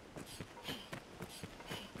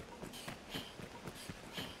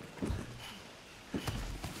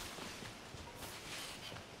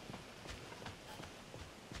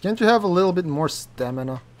 Can't you have a little bit more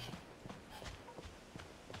stamina?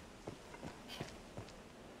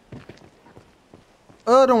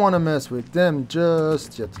 I don't want to mess with them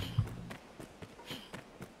just yet.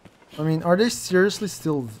 I mean, are they seriously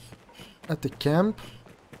still at the camp?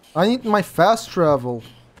 I need my fast travel.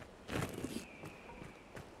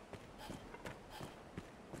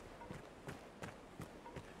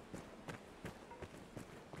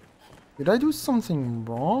 Did I do something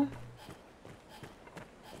wrong?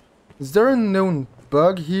 Is there a known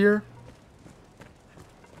bug here?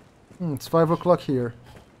 It's 5 o'clock here.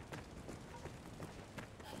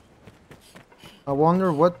 I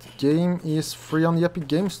wonder what game is free on the Epic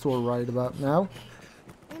Game Store right about now.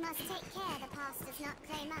 We must take care the past does not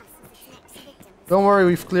claim us as its next victim. Don't worry,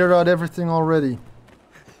 we've cleared out everything already.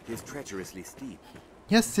 It's treacherously steep.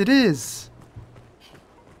 Yes, it is.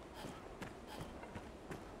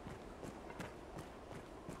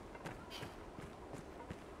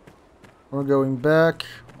 We're going back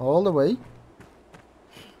all the way.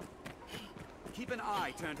 Keep an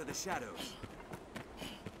eye turned to the shadows.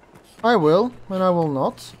 I will, and I will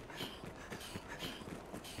not.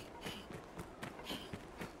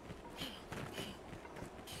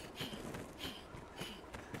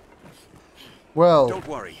 Well, Don't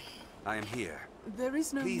worry, I am here. There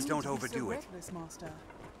is no Please need don't to be so overdo it. reckless, Master.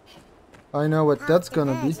 I know what that's Past the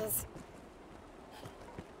gonna be. verges.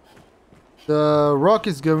 The rock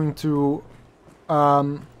is going to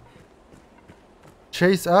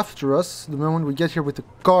chase after us the moment we get here with the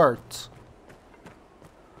cart.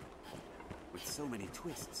 With so many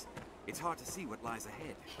twists, it's hard to see what lies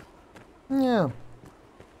ahead. Yeah.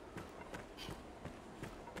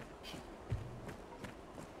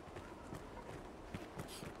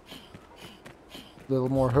 Little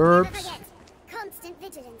more Never herbs. forget, constant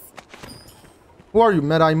vigilance. Who are you,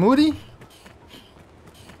 Mad-Eye Moody?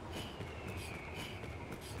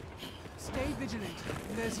 Stay vigilant.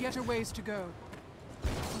 There's yet a ways to go.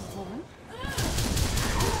 Woman?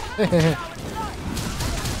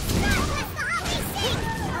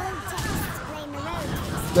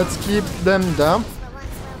 Let's keep them down.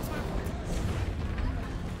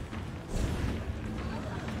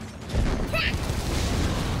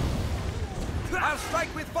 I'll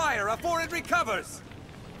strike with fire afore it recovers!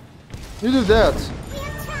 You do that.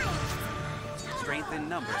 Strength in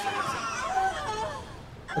numbers.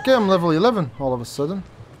 Okay, I'm level 11 all of a sudden.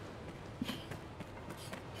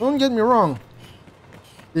 Don't get me wrong.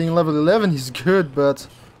 Being level 11 is good, but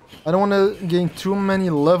I don't want to gain too many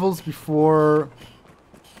levels before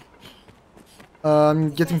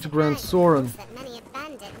getting to Grand Soren. That many a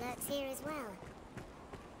bandit lurks here as well.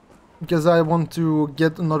 Because I want to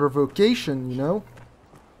get another vocation, you know?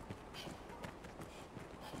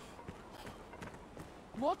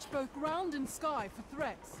 Watch both ground and sky for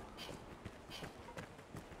threats.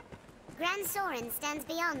 Grand Soren stands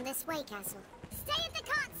beyond this way castle. Stay at the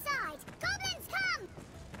cart's side! Goblins come!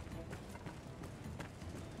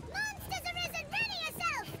 Monsters arisen! Ready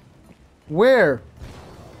yourself! Where?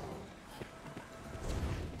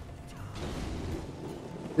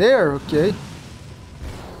 There, okay.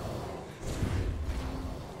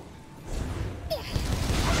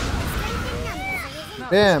 That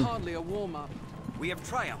Bam. was hardly a warm-up. We have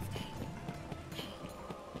triumphed.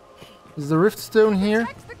 Is the rift stone here?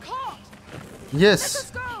 Protect the cart! Yes.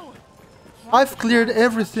 Let's go! I've cleared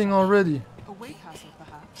everything already. A way castle,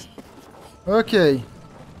 perhaps. Okay.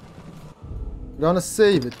 Gonna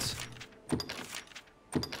save it.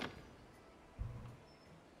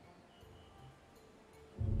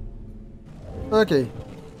 Okay.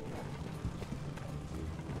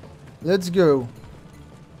 Let's go.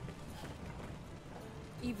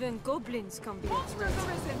 Even goblins can be a Monsters threat,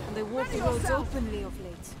 arisen! and they walk Ready the roads yourself! openly of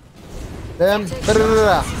late. Bam. Take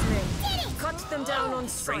Brrrra. men. Cut them down on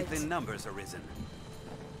sight. Strength in numbers arisen.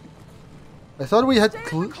 I thought we had Stay at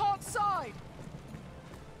the cart's side!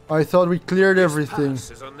 I thought we cleared everything. This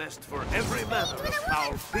is a nest for every manner of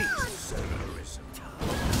foul beasts.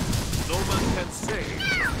 No man can say.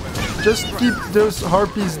 Just keep those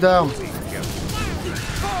harpies down.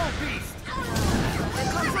 Foul beast! They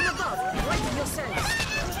come from above. Ready yourselves.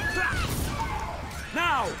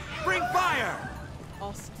 Now! Bring fire!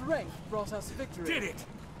 Our strength brought us victory. Did it!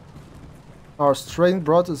 Our strength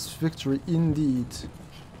brought us victory indeed.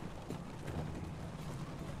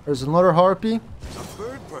 There's another harpy.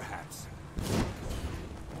 bird, perhaps?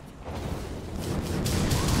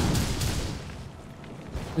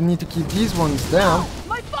 We need to keep these ones down.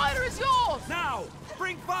 My fire is yours! Now!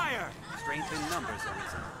 Bring fire! Strength in numbers,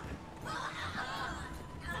 Arisen.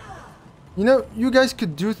 You know, you guys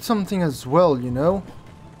could do something as well, you know?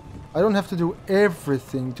 I don't have to do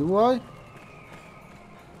everything, do I?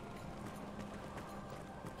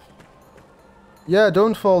 Yeah,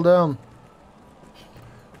 don't fall down.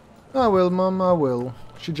 I will, Mom, I will.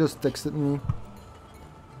 She just texted me.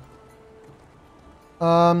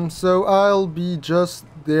 So I'll be just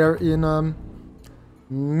there in a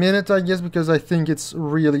minute, I guess, because I think it's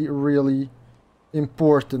really, really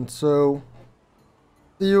important. So,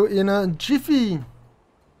 see you in a jiffy.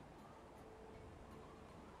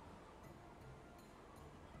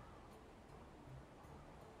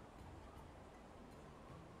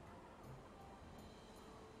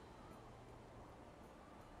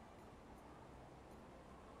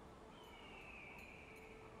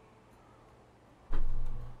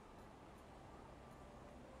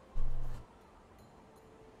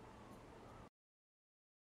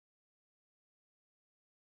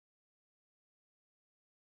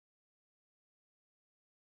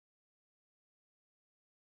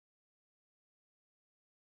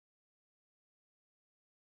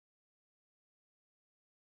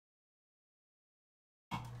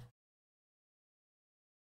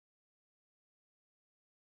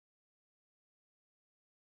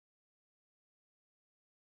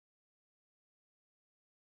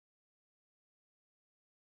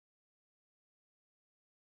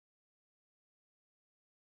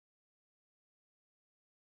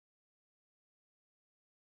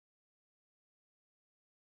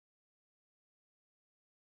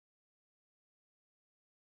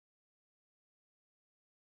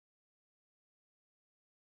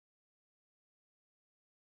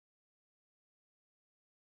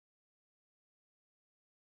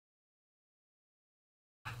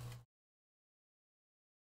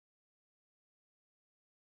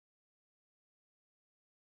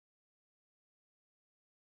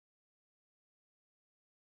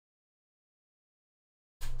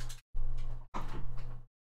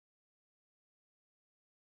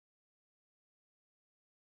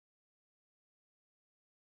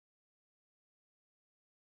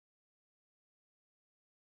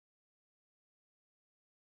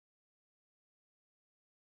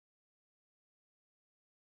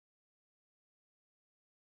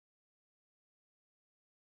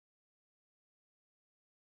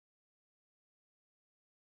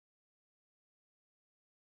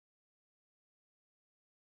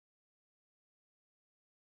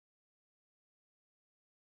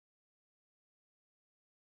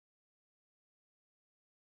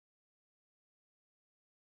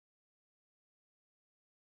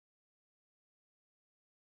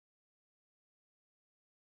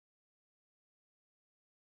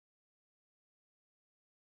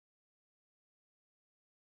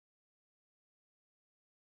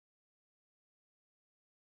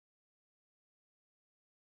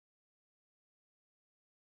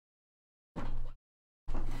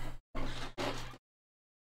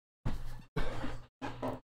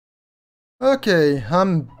 Okay,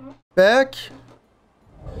 I'm back.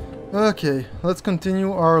 Okay, let's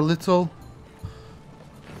continue our little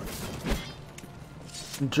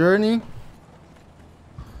journey.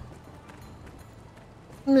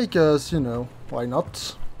 Because, you know, why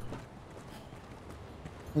not?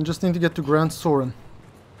 I just need to get to Grand Soren.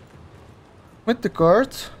 With the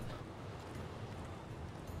cart.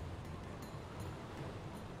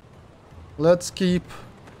 Let's keep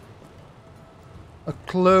a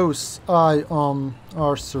close eye on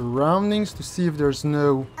our surroundings to see if there's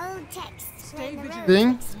no Old texts Stay claim the road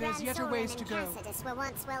vigilant. to There's Grand yet a Soren ways and to go. Cassidus were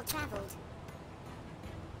once well travelled.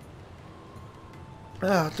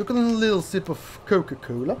 took a little sip of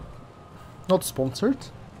Coca-Cola. Not sponsored.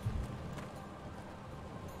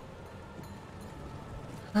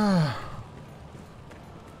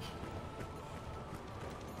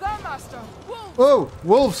 Master! Wolves! Oh,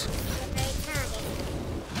 wolves!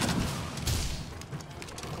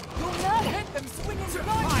 You'll not hit them swinging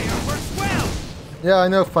Fire works well! Yeah, I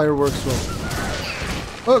know fire works well.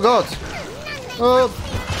 Oh god! Oh,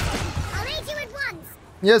 I'll aid you at once.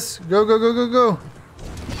 yes, go, go, go, go, go!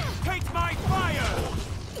 Take my fire!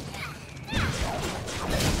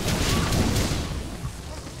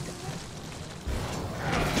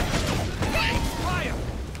 Fire!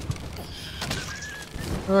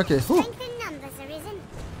 Okay, whew. Strength in numbers, Arisen.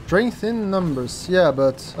 Strength in numbers. Yeah,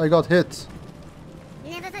 but I got hit.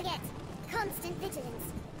 Never forget, constant vigilance.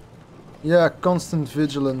 Yeah, constant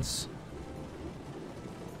vigilance.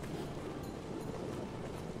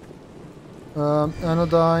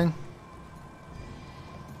 Anodyne.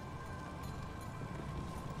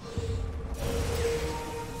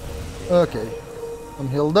 Okay, I'm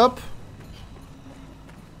healed up.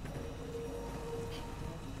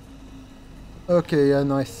 Okay,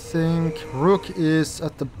 and I think Rook is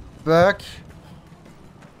at the back.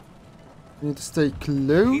 We need to stay Keep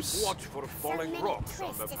close. watch for So falling many rocks on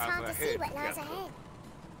twists, the it's path hard to see ahead. what lies Gentlemen. ahead.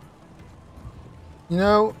 You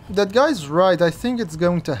know, that guy's right. I think it's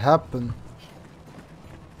going to happen.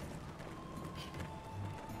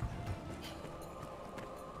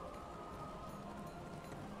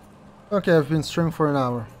 Okay, I've been streaming for an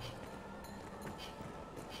hour.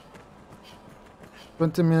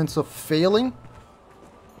 20 minutes of failing?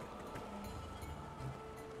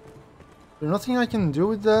 There's nothing I can do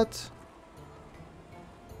with that?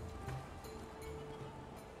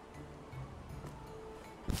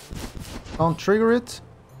 Can't trigger it?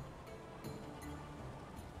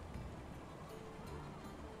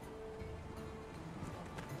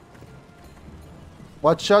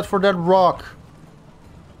 Watch out for that rock!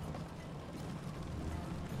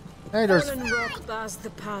 Hey, there's... Fallen rock bars the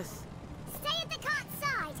path. Stay at the cart's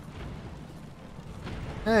side.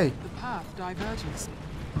 Hey, The path diverges.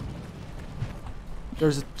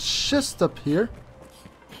 there's a chest up here.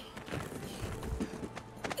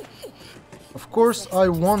 Of course I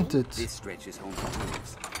want it. This stretches home to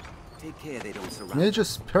wolves. Take care they don't surround.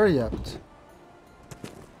 Mage's Periapt.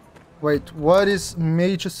 Wait, what is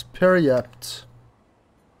Mage's Periapt?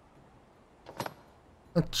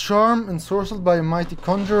 A charm ensorcelled by a mighty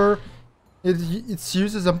conjurer. Its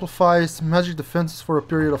uses amplifies magic defenses for a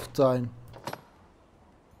period of time.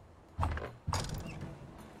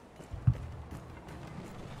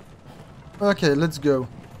 Okay, let's go.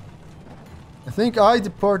 I think I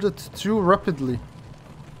departed too rapidly.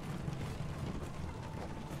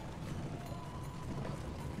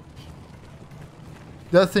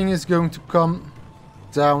 That thing is going to come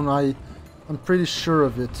down, I'm pretty sure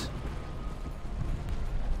of it.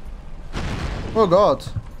 Oh god.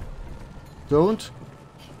 Don't.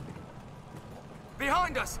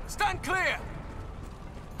 Behind us! Stand clear!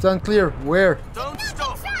 Stand clear. Where? Don't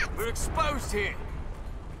stop! We're exposed here!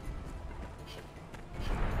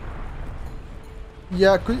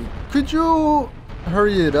 Yeah, could you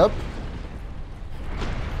hurry it up?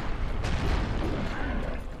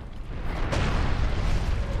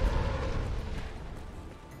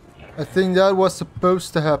 I think that was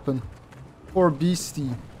supposed to happen. Poor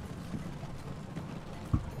beastie.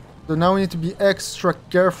 So now we need to be extra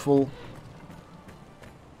careful.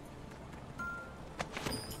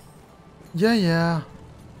 Yeah.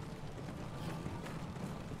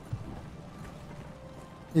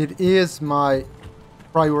 It is my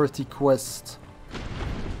priority quest.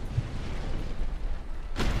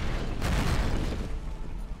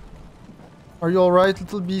 Are you alright,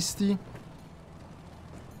 little beastie?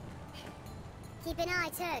 Keep an eye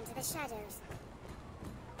turned to the shadows.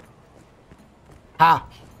 Ha!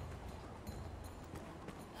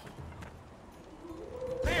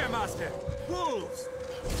 Here, Master! Wolves!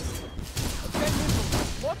 Get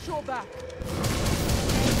nimble. Watch your back.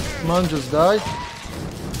 Come on, just die.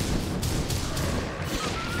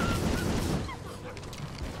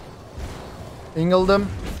 Ingle them.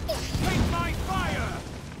 Take my fire!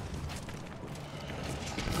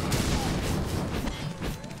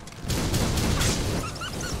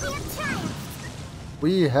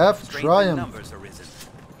 We have Strength in triumphed. numbers arisen.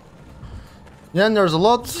 Yeah, and there's a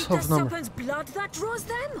lot Is it the of numbers. serpent's blood that draws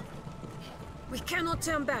them? We cannot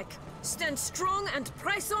turn back. Stand strong and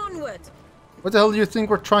press onward. What the hell do you think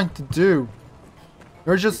we're trying to do?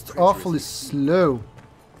 We're just awfully slow.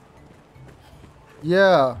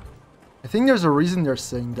 Yeah. I think there's a reason they're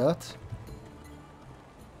saying that.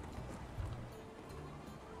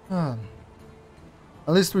 At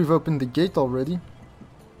least we've opened the gate already.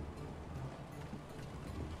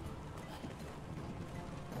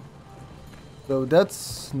 So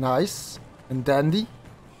that's nice and dandy.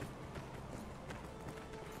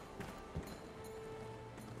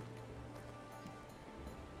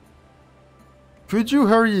 Could you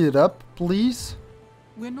hurry it up, please?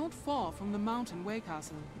 We're not far from the mountain way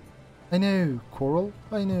castle. I know, Coral,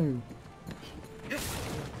 I know.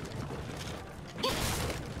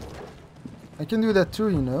 I can do that too,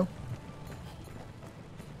 you know.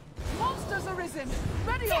 Monsters arisen!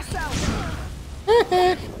 Ready yourself!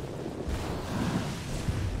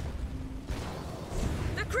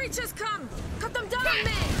 The creatures come! Cut them down,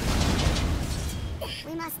 men!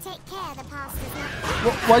 We must take care the past is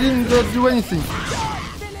not. Why didn't they do anything?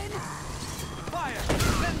 Fire!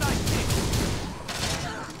 Send thy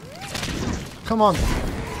kick! Come on.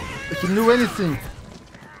 They can do anything.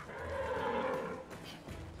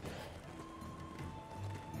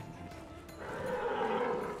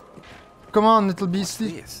 Come on, little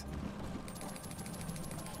beastie. This.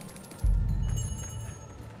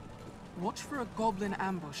 Watch for a goblin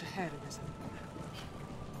ambush ahead, Arisen.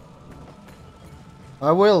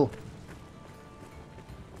 I will.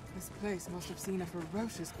 This place must have seen a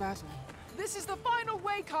ferocious battle. This is the final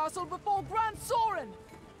way castle before Grand Sorin!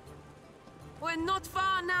 We're not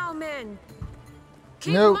far now, men.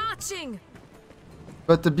 Keep No. marching.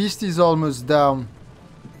 But the beastie's almost down.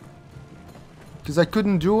 Because I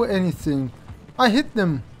couldn't do anything. I hit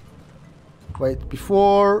them. Wait,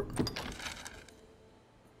 before...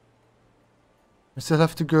 I still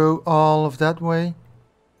have to go all of that way?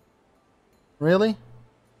 Really?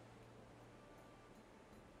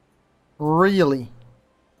 Really?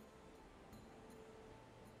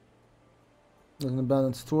 There's an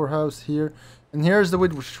abandoned storehouse here. And here's the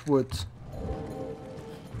Witchwood.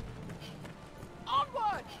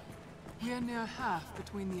 Onward! We are near half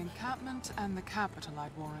between the encampment and the capital,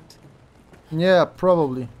 I'd warrant. Yeah,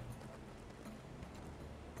 probably.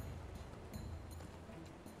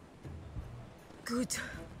 Good.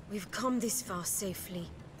 We've come this far safely.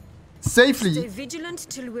 Safely? Stay vigilant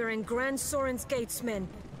till we're in Grand Sorin's gates, men.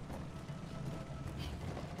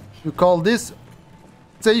 You call this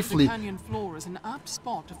safely? The canyon floor is an apt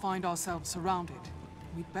spot to find ourselves surrounded.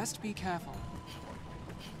 We'd best be careful.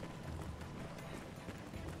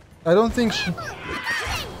 I don't think she...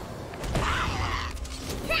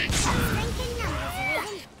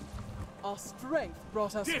 Our strength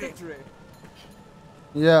brought us victory.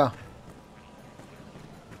 Yeah.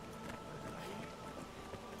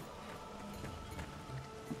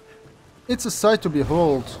 It's a sight to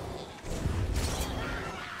behold.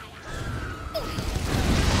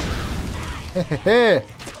 Hehehe.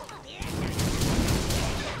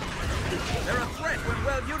 They're a threat when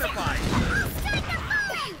well unified.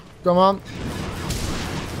 Come on.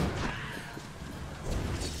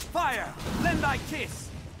 Fire! Lend thy kiss!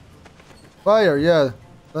 Fire, yeah.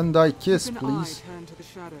 Then die kiss, Keep an please. eye turned to the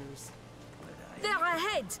shadows. They're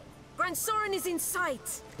ahead. Grand Sorin is in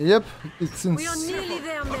sight. Yep, it's in... We are nearly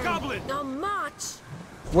there, men. goblin! Now march.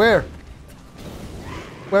 Where?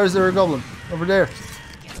 Where is there a goblin? Over there.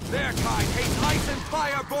 Their kind hate ice and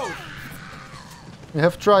fire both! We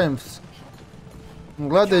have triumphs. I'm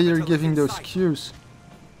glad that you're giving those cues.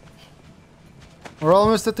 We're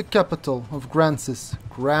almost at the capital of Grancis,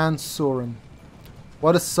 Grand Sorin.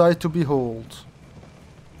 What a sight to behold.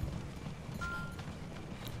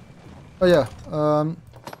 Oh yeah,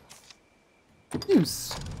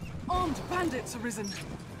 news. Armed bandits arisen.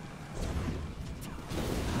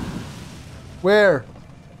 Where?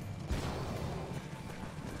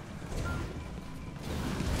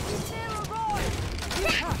 We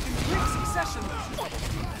attack in quick succession.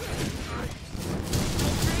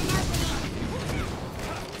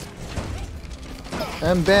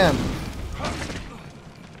 And bam.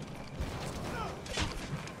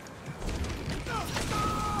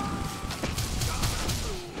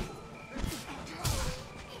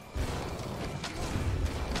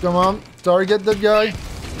 Come on, target that guy.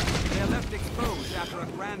 They are left exposed after a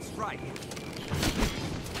grand strike.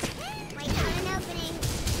 Wait for an opening.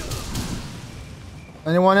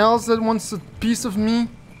 Anyone else that wants a piece of me?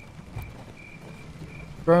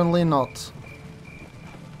 Apparently not.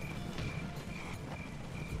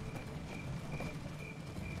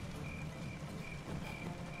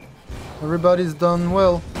 Everybody's done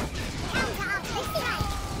well.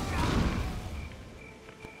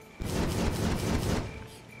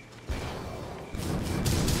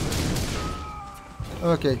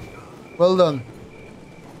 Okay, well done.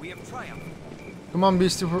 We have triumphed. Come on,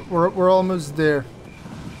 Beastie, we're almost there.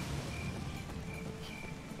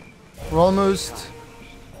 We're almost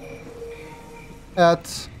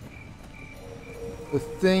at the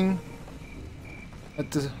thing, at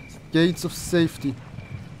the gates of safety.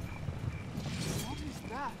 What is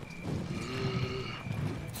that?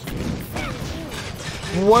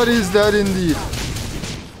 What is that indeed?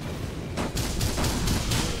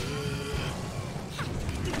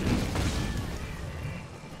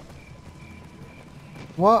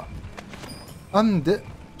 What? Undead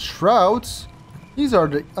shrouds? These are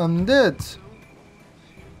the undead.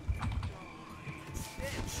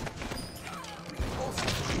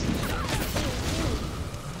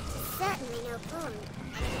 Certainly no pond.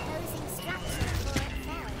 An imposing structure for it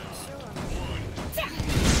fell, I'm sure.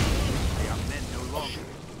 They are men no longer.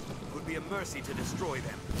 It would be a mercy to destroy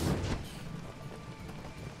them.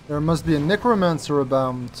 There must be a necromancer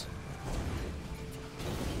abound.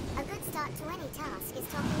 A good start to any task is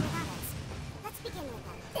talking with others. Let's begin with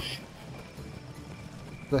them.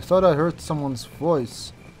 I thought I heard someone's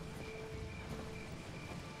voice.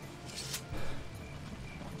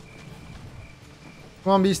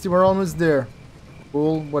 Come on, Beastie, we're almost there.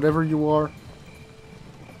 Bull, whatever you are.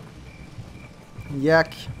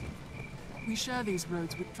 Yak. We share these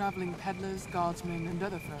roads with traveling peddlers, guardsmen, and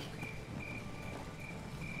other folk.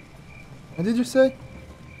 What did you say?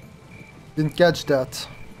 Didn't catch that.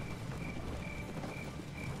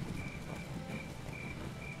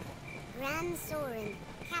 Gran Soren,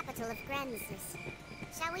 capital of Gransis.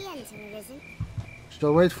 Shall we enter, Arisen?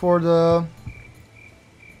 Shall wait for the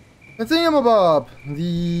thingamabob,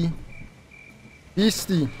 the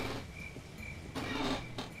Beastie.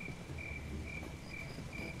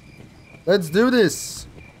 Let's do this.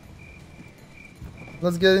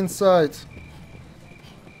 Let's get inside.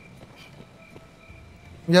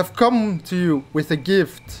 We have come to you with a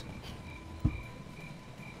gift.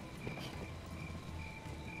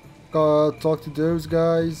 Talk to those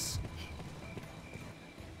guys.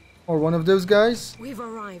 Or one of those guys. We've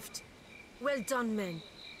arrived. Well done, men.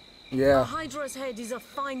 Yeah. Hydra's head is a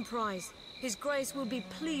fine prize. His Grace will be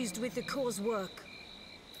pleased with the cause work.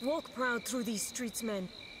 Walk proud through these streets, men.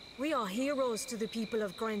 We are heroes to the people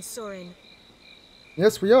of Gran Soren.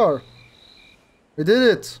 Yes, we are. We did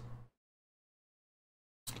it.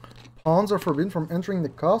 Pawns are forbidden from entering the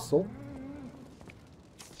castle.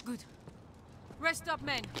 Good. Rest up,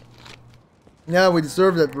 men. Yeah, we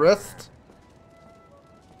deserve that rest.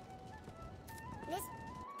 This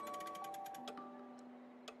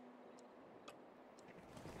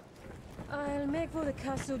I'll make for the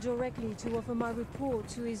castle directly to offer my report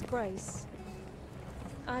to His Grace.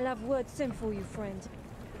 I'll have word sent for you, friend.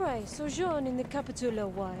 Pray, sojourn in the capital a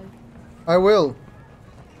while. I will.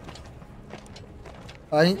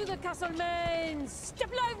 To the castle, men!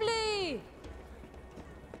 Step lively!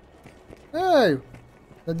 Hey!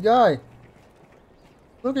 That guy.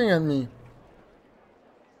 Looking at me.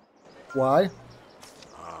 Why?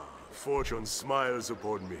 Fortune smiles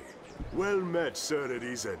upon me. Well met, Sir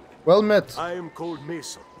Arisen. Well met. I am called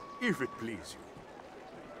Mason, if it please you.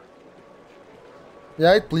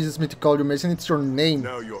 Yeah, it pleases me to call you Mason. It's your name.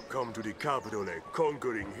 Now you're come to the capital a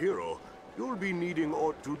conquering hero, you'll be needing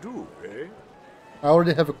aught to do, eh? I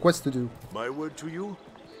already have a quest to do. My word to you,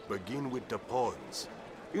 begin with the pawns.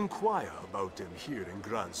 Inquire about them here in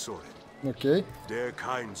Gran Soren. Okay. Their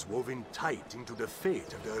kind's woven tight into the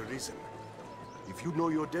fate of the Arisen. If you know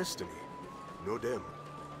your destiny, know them.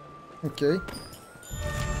 Okay.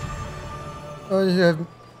 You have...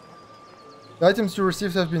 The items you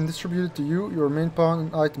received have been distributed to you, your main pawn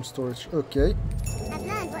and item storage. Okay. I've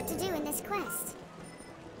learned what to do in this quest.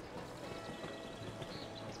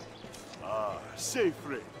 Say,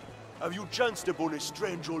 friend, have you chanced upon a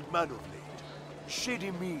strange old man of late?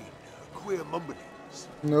 Shady mien, queer mumblings.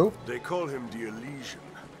 No. They call him the Elysian,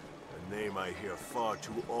 a name I hear far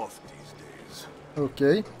too oft these days.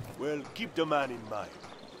 Okay. Well, keep the man in mind.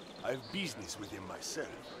 I've business with him myself.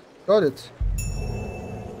 Got it.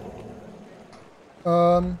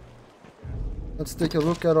 Let's take a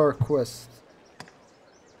look at our quest.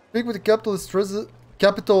 Speak with the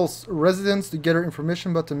capital's residents to gather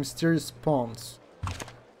information about the mysterious pawns.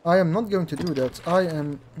 I am not going to do that. I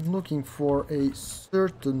am looking for a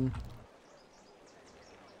certain...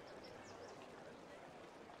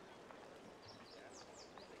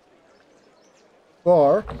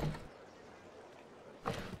 bar.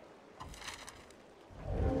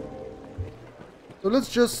 So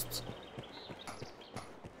let's just...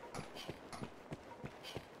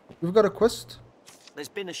 We've got a quest? There's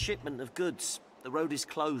been a shipment of goods. The road is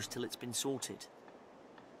closed till it's been sorted.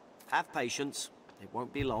 Have patience. It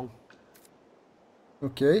won't be long.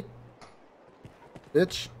 Okay.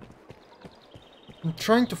 Bitch. I'm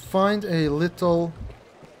trying to find a little...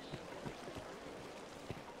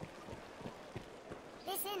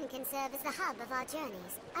 This inn can serve as the hub of our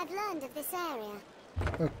journeys. I've learned of this area.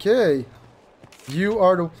 Okay. You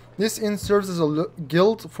are the... This inn serves as a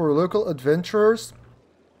guild for local adventurers.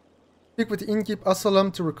 Speak with the innkeep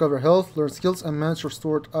Asalam to recover health, learn skills, and manage your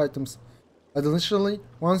stored items. Additionally,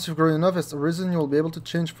 once you've grown enough as Arisen, you'll be able to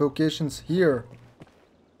change vocations here.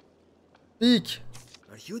 Speak!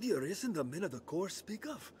 Are you the Arisen the men of the Corps speak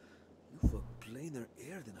of? You've a plainer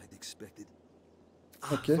air than I'd expected.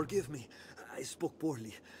 Okay. Forgive me, I spoke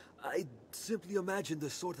poorly. I simply imagined the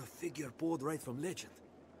sort of figure pulled right from legend.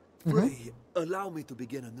 Pray, allow me to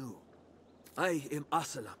begin anew. I am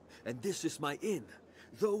Asalam, and this is my inn,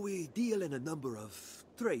 though we deal in a number of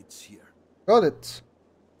trades here. Got it.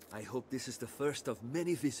 I hope this is the first of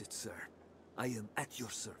many visits, sir. I am at your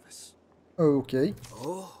service. Okay.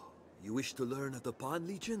 Oh, you wish to learn of the Pawn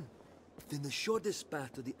Legion? Then the shortest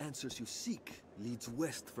path to the answers you seek leads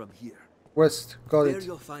west from here. West. Got There it.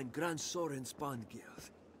 you'll find Gran Soren's Pawn Guild.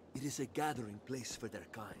 It is a gathering place for their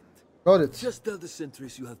kind. Got it. Just tell the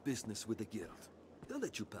sentries you have business with the guild. They'll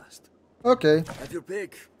let you past. Okay. Have your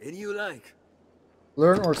pick. Any you like.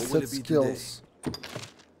 Learn or What will set it be skills.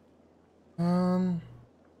 Can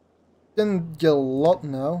get a lot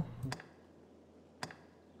now.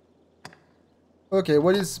 Okay,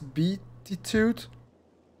 what is beatitude?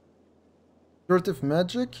 Curative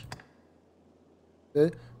magic.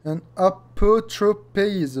 Okay, and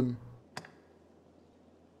apotropeism.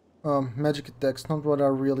 Magic attacks, not what I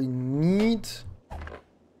really need.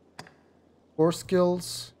 Core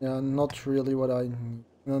skills, yeah, not really what I need.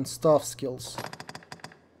 And then staff skills.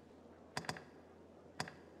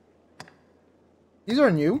 These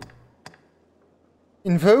are new.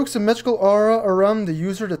 Invokes a magical aura around the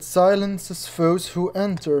user that silences foes who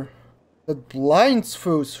enter. That blinds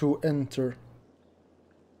foes who enter.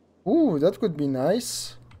 Ooh, that could be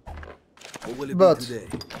nice. What will it But be today?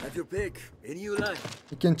 Have your pick. Any you like.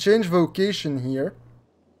 you can change vocation here.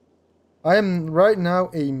 I am right now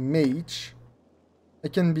a mage. I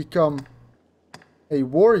can become a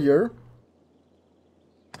warrior,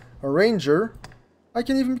 a ranger. I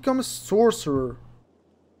can even become a sorcerer.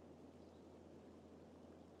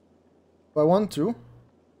 If I want to.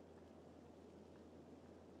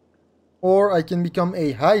 Or I can become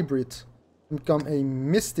a hybrid. Become a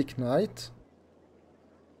mystic knight.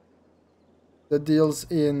 That deals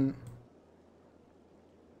in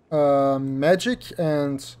magic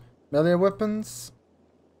and melee weapons.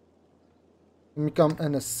 And become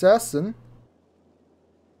an assassin.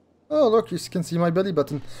 Oh look, you can see my belly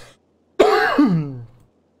button.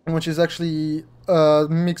 Which is actually a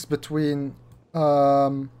mix between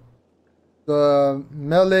the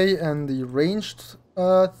melee and the ranged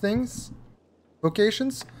things,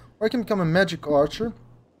 vocations. Or I can become a magic archer.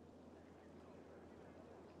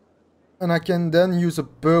 And I can then use a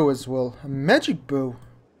bow as well. A magic bow.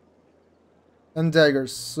 And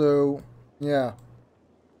daggers, so yeah.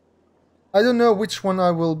 I don't know which one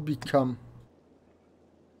I will become.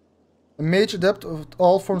 A mage adept of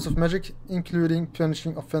all forms of magic, including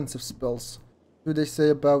punishing offensive spells. What do they say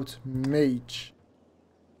about mage?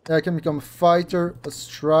 Yeah, I can become a fighter, a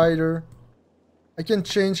strider. I can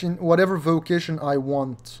change in whatever vocation I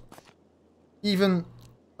want. Even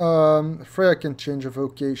Freya can change a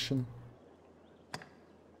vocation.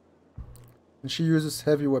 And she uses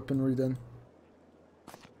heavy weaponry then.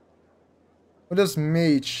 What does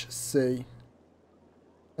mage say?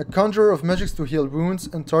 A conjurer of magics to heal wounds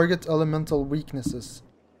and target elemental weaknesses.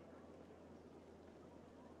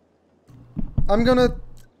 I'm gonna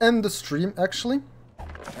end the stream actually.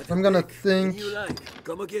 I'm gonna think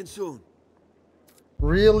Come again soon.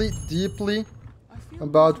 really deeply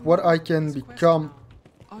about what I can become.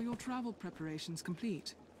 Are your travel preparations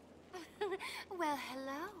complete? Well,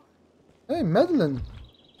 hello. Hey, Madeline.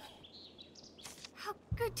 How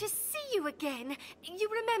good to see you again. You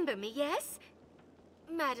remember me, yes?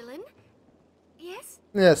 Madeline? Yes?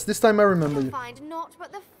 Yes, this time I remember You'll you. find naught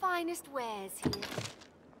but the finest wares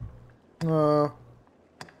here.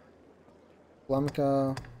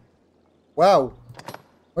 Flamka. Wow.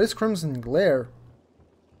 What is Crimson Glare?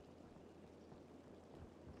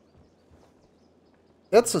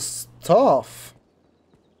 That's a staff.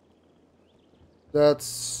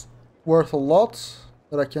 That's worth a lot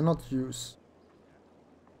that I cannot use.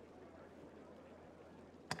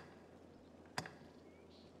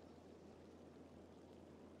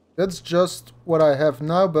 That's just what I have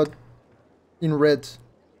now, but in red.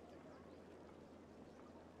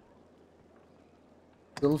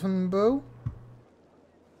 Sylvan Bow?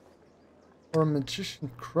 Or a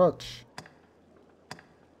Magician Crutch?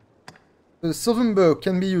 The Sylvan Bow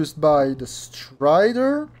can be used by the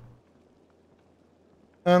Strider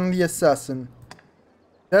and the Assassin.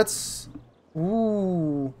 That's...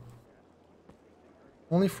 ooh.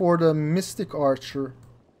 Only for the Mystic Archer.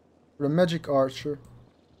 For the Magic Archer.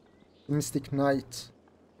 The Mystic Knight.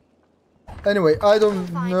 Anyway, I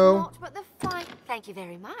don't know. Thank you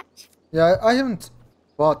very much. Yeah, I haven't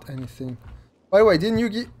bought anything. By the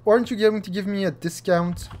way, weren't you going to give me a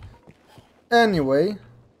discount? Anyway,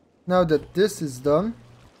 now that this is done,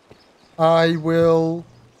 I will...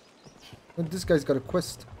 oh, this guy's got a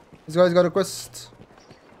quest. This guy's got a quest.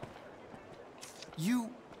 You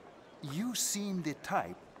seem the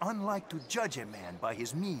type unlike to judge a man by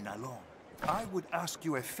his mien alone. I would ask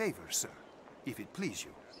you a favor, sir, if it please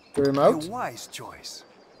you. Clear him out. A wise choice.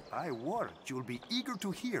 I warrant you'll be eager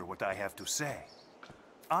to hear what I have to say.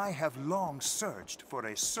 I have long searched for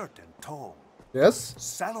a certain tome. Yes?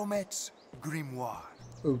 Salomet's Grimoire.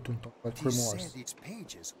 Oh, don't talk about It is grimoires. said its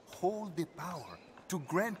pages hold the power to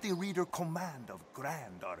grant the reader command of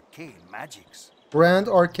grand arcane magics. Grand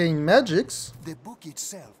arcane magics? The book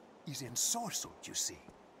itself is ensorcelled, you see.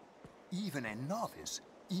 Even a novice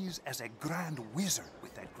is as a grand wizard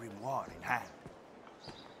with that grimoire in hand.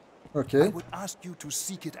 Okay. I would ask you to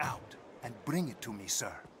seek it out and bring it to me,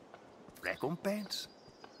 sir. Recompense?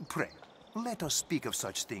 Pray, let us speak of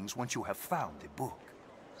such things once you have found the book.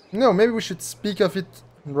 No, maybe we should speak of it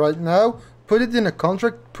right now. Put it in a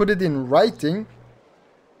contract, put it in writing.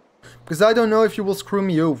 Because I don't know if you will screw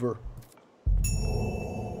me over.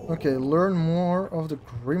 Okay, learn more of the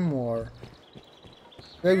grimoire.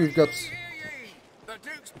 Okay, we've got... The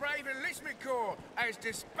Duke's brave enlistment corps has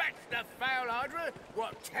dispatched the foul hydra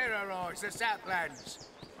what terrorised the Southlands.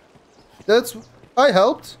 That's... I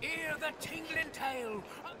helped. Hear the tingling tale.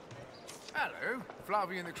 Hello,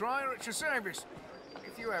 Flavian the Crier at your service.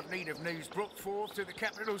 If you have need of news brought forth to the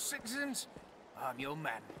capital's citizens, I'm your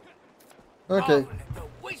man. Okay. The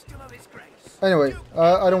wisdom of his grace. Anyway,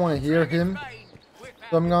 I don't want to hear him.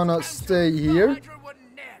 So I'm gonna stay here.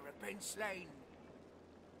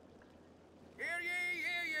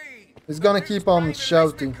 He's gonna keep on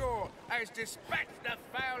shouting.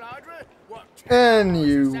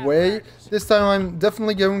 Anyway, this time I'm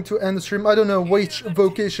definitely going to end the stream. I don't know which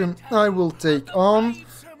vocation I will take on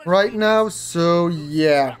right now, so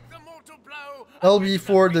yeah. That'll be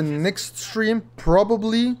for the next stream,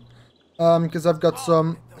 probably, because I've got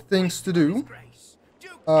some things to do.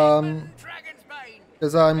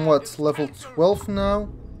 Because I'm, what, level 12 now?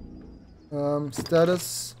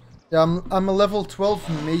 Status... Yeah, I'm a level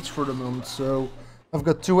 12 mage for the moment, so I've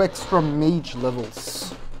got 2 extra mage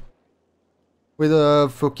levels. With a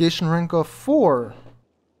vocation rank of 4.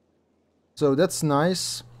 So that's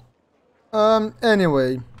nice.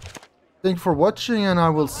 Anyway, thank you for watching, and I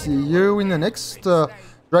will see you in the next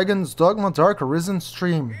Dragon's Dogma Dark Arisen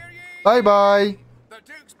stream. Bye bye!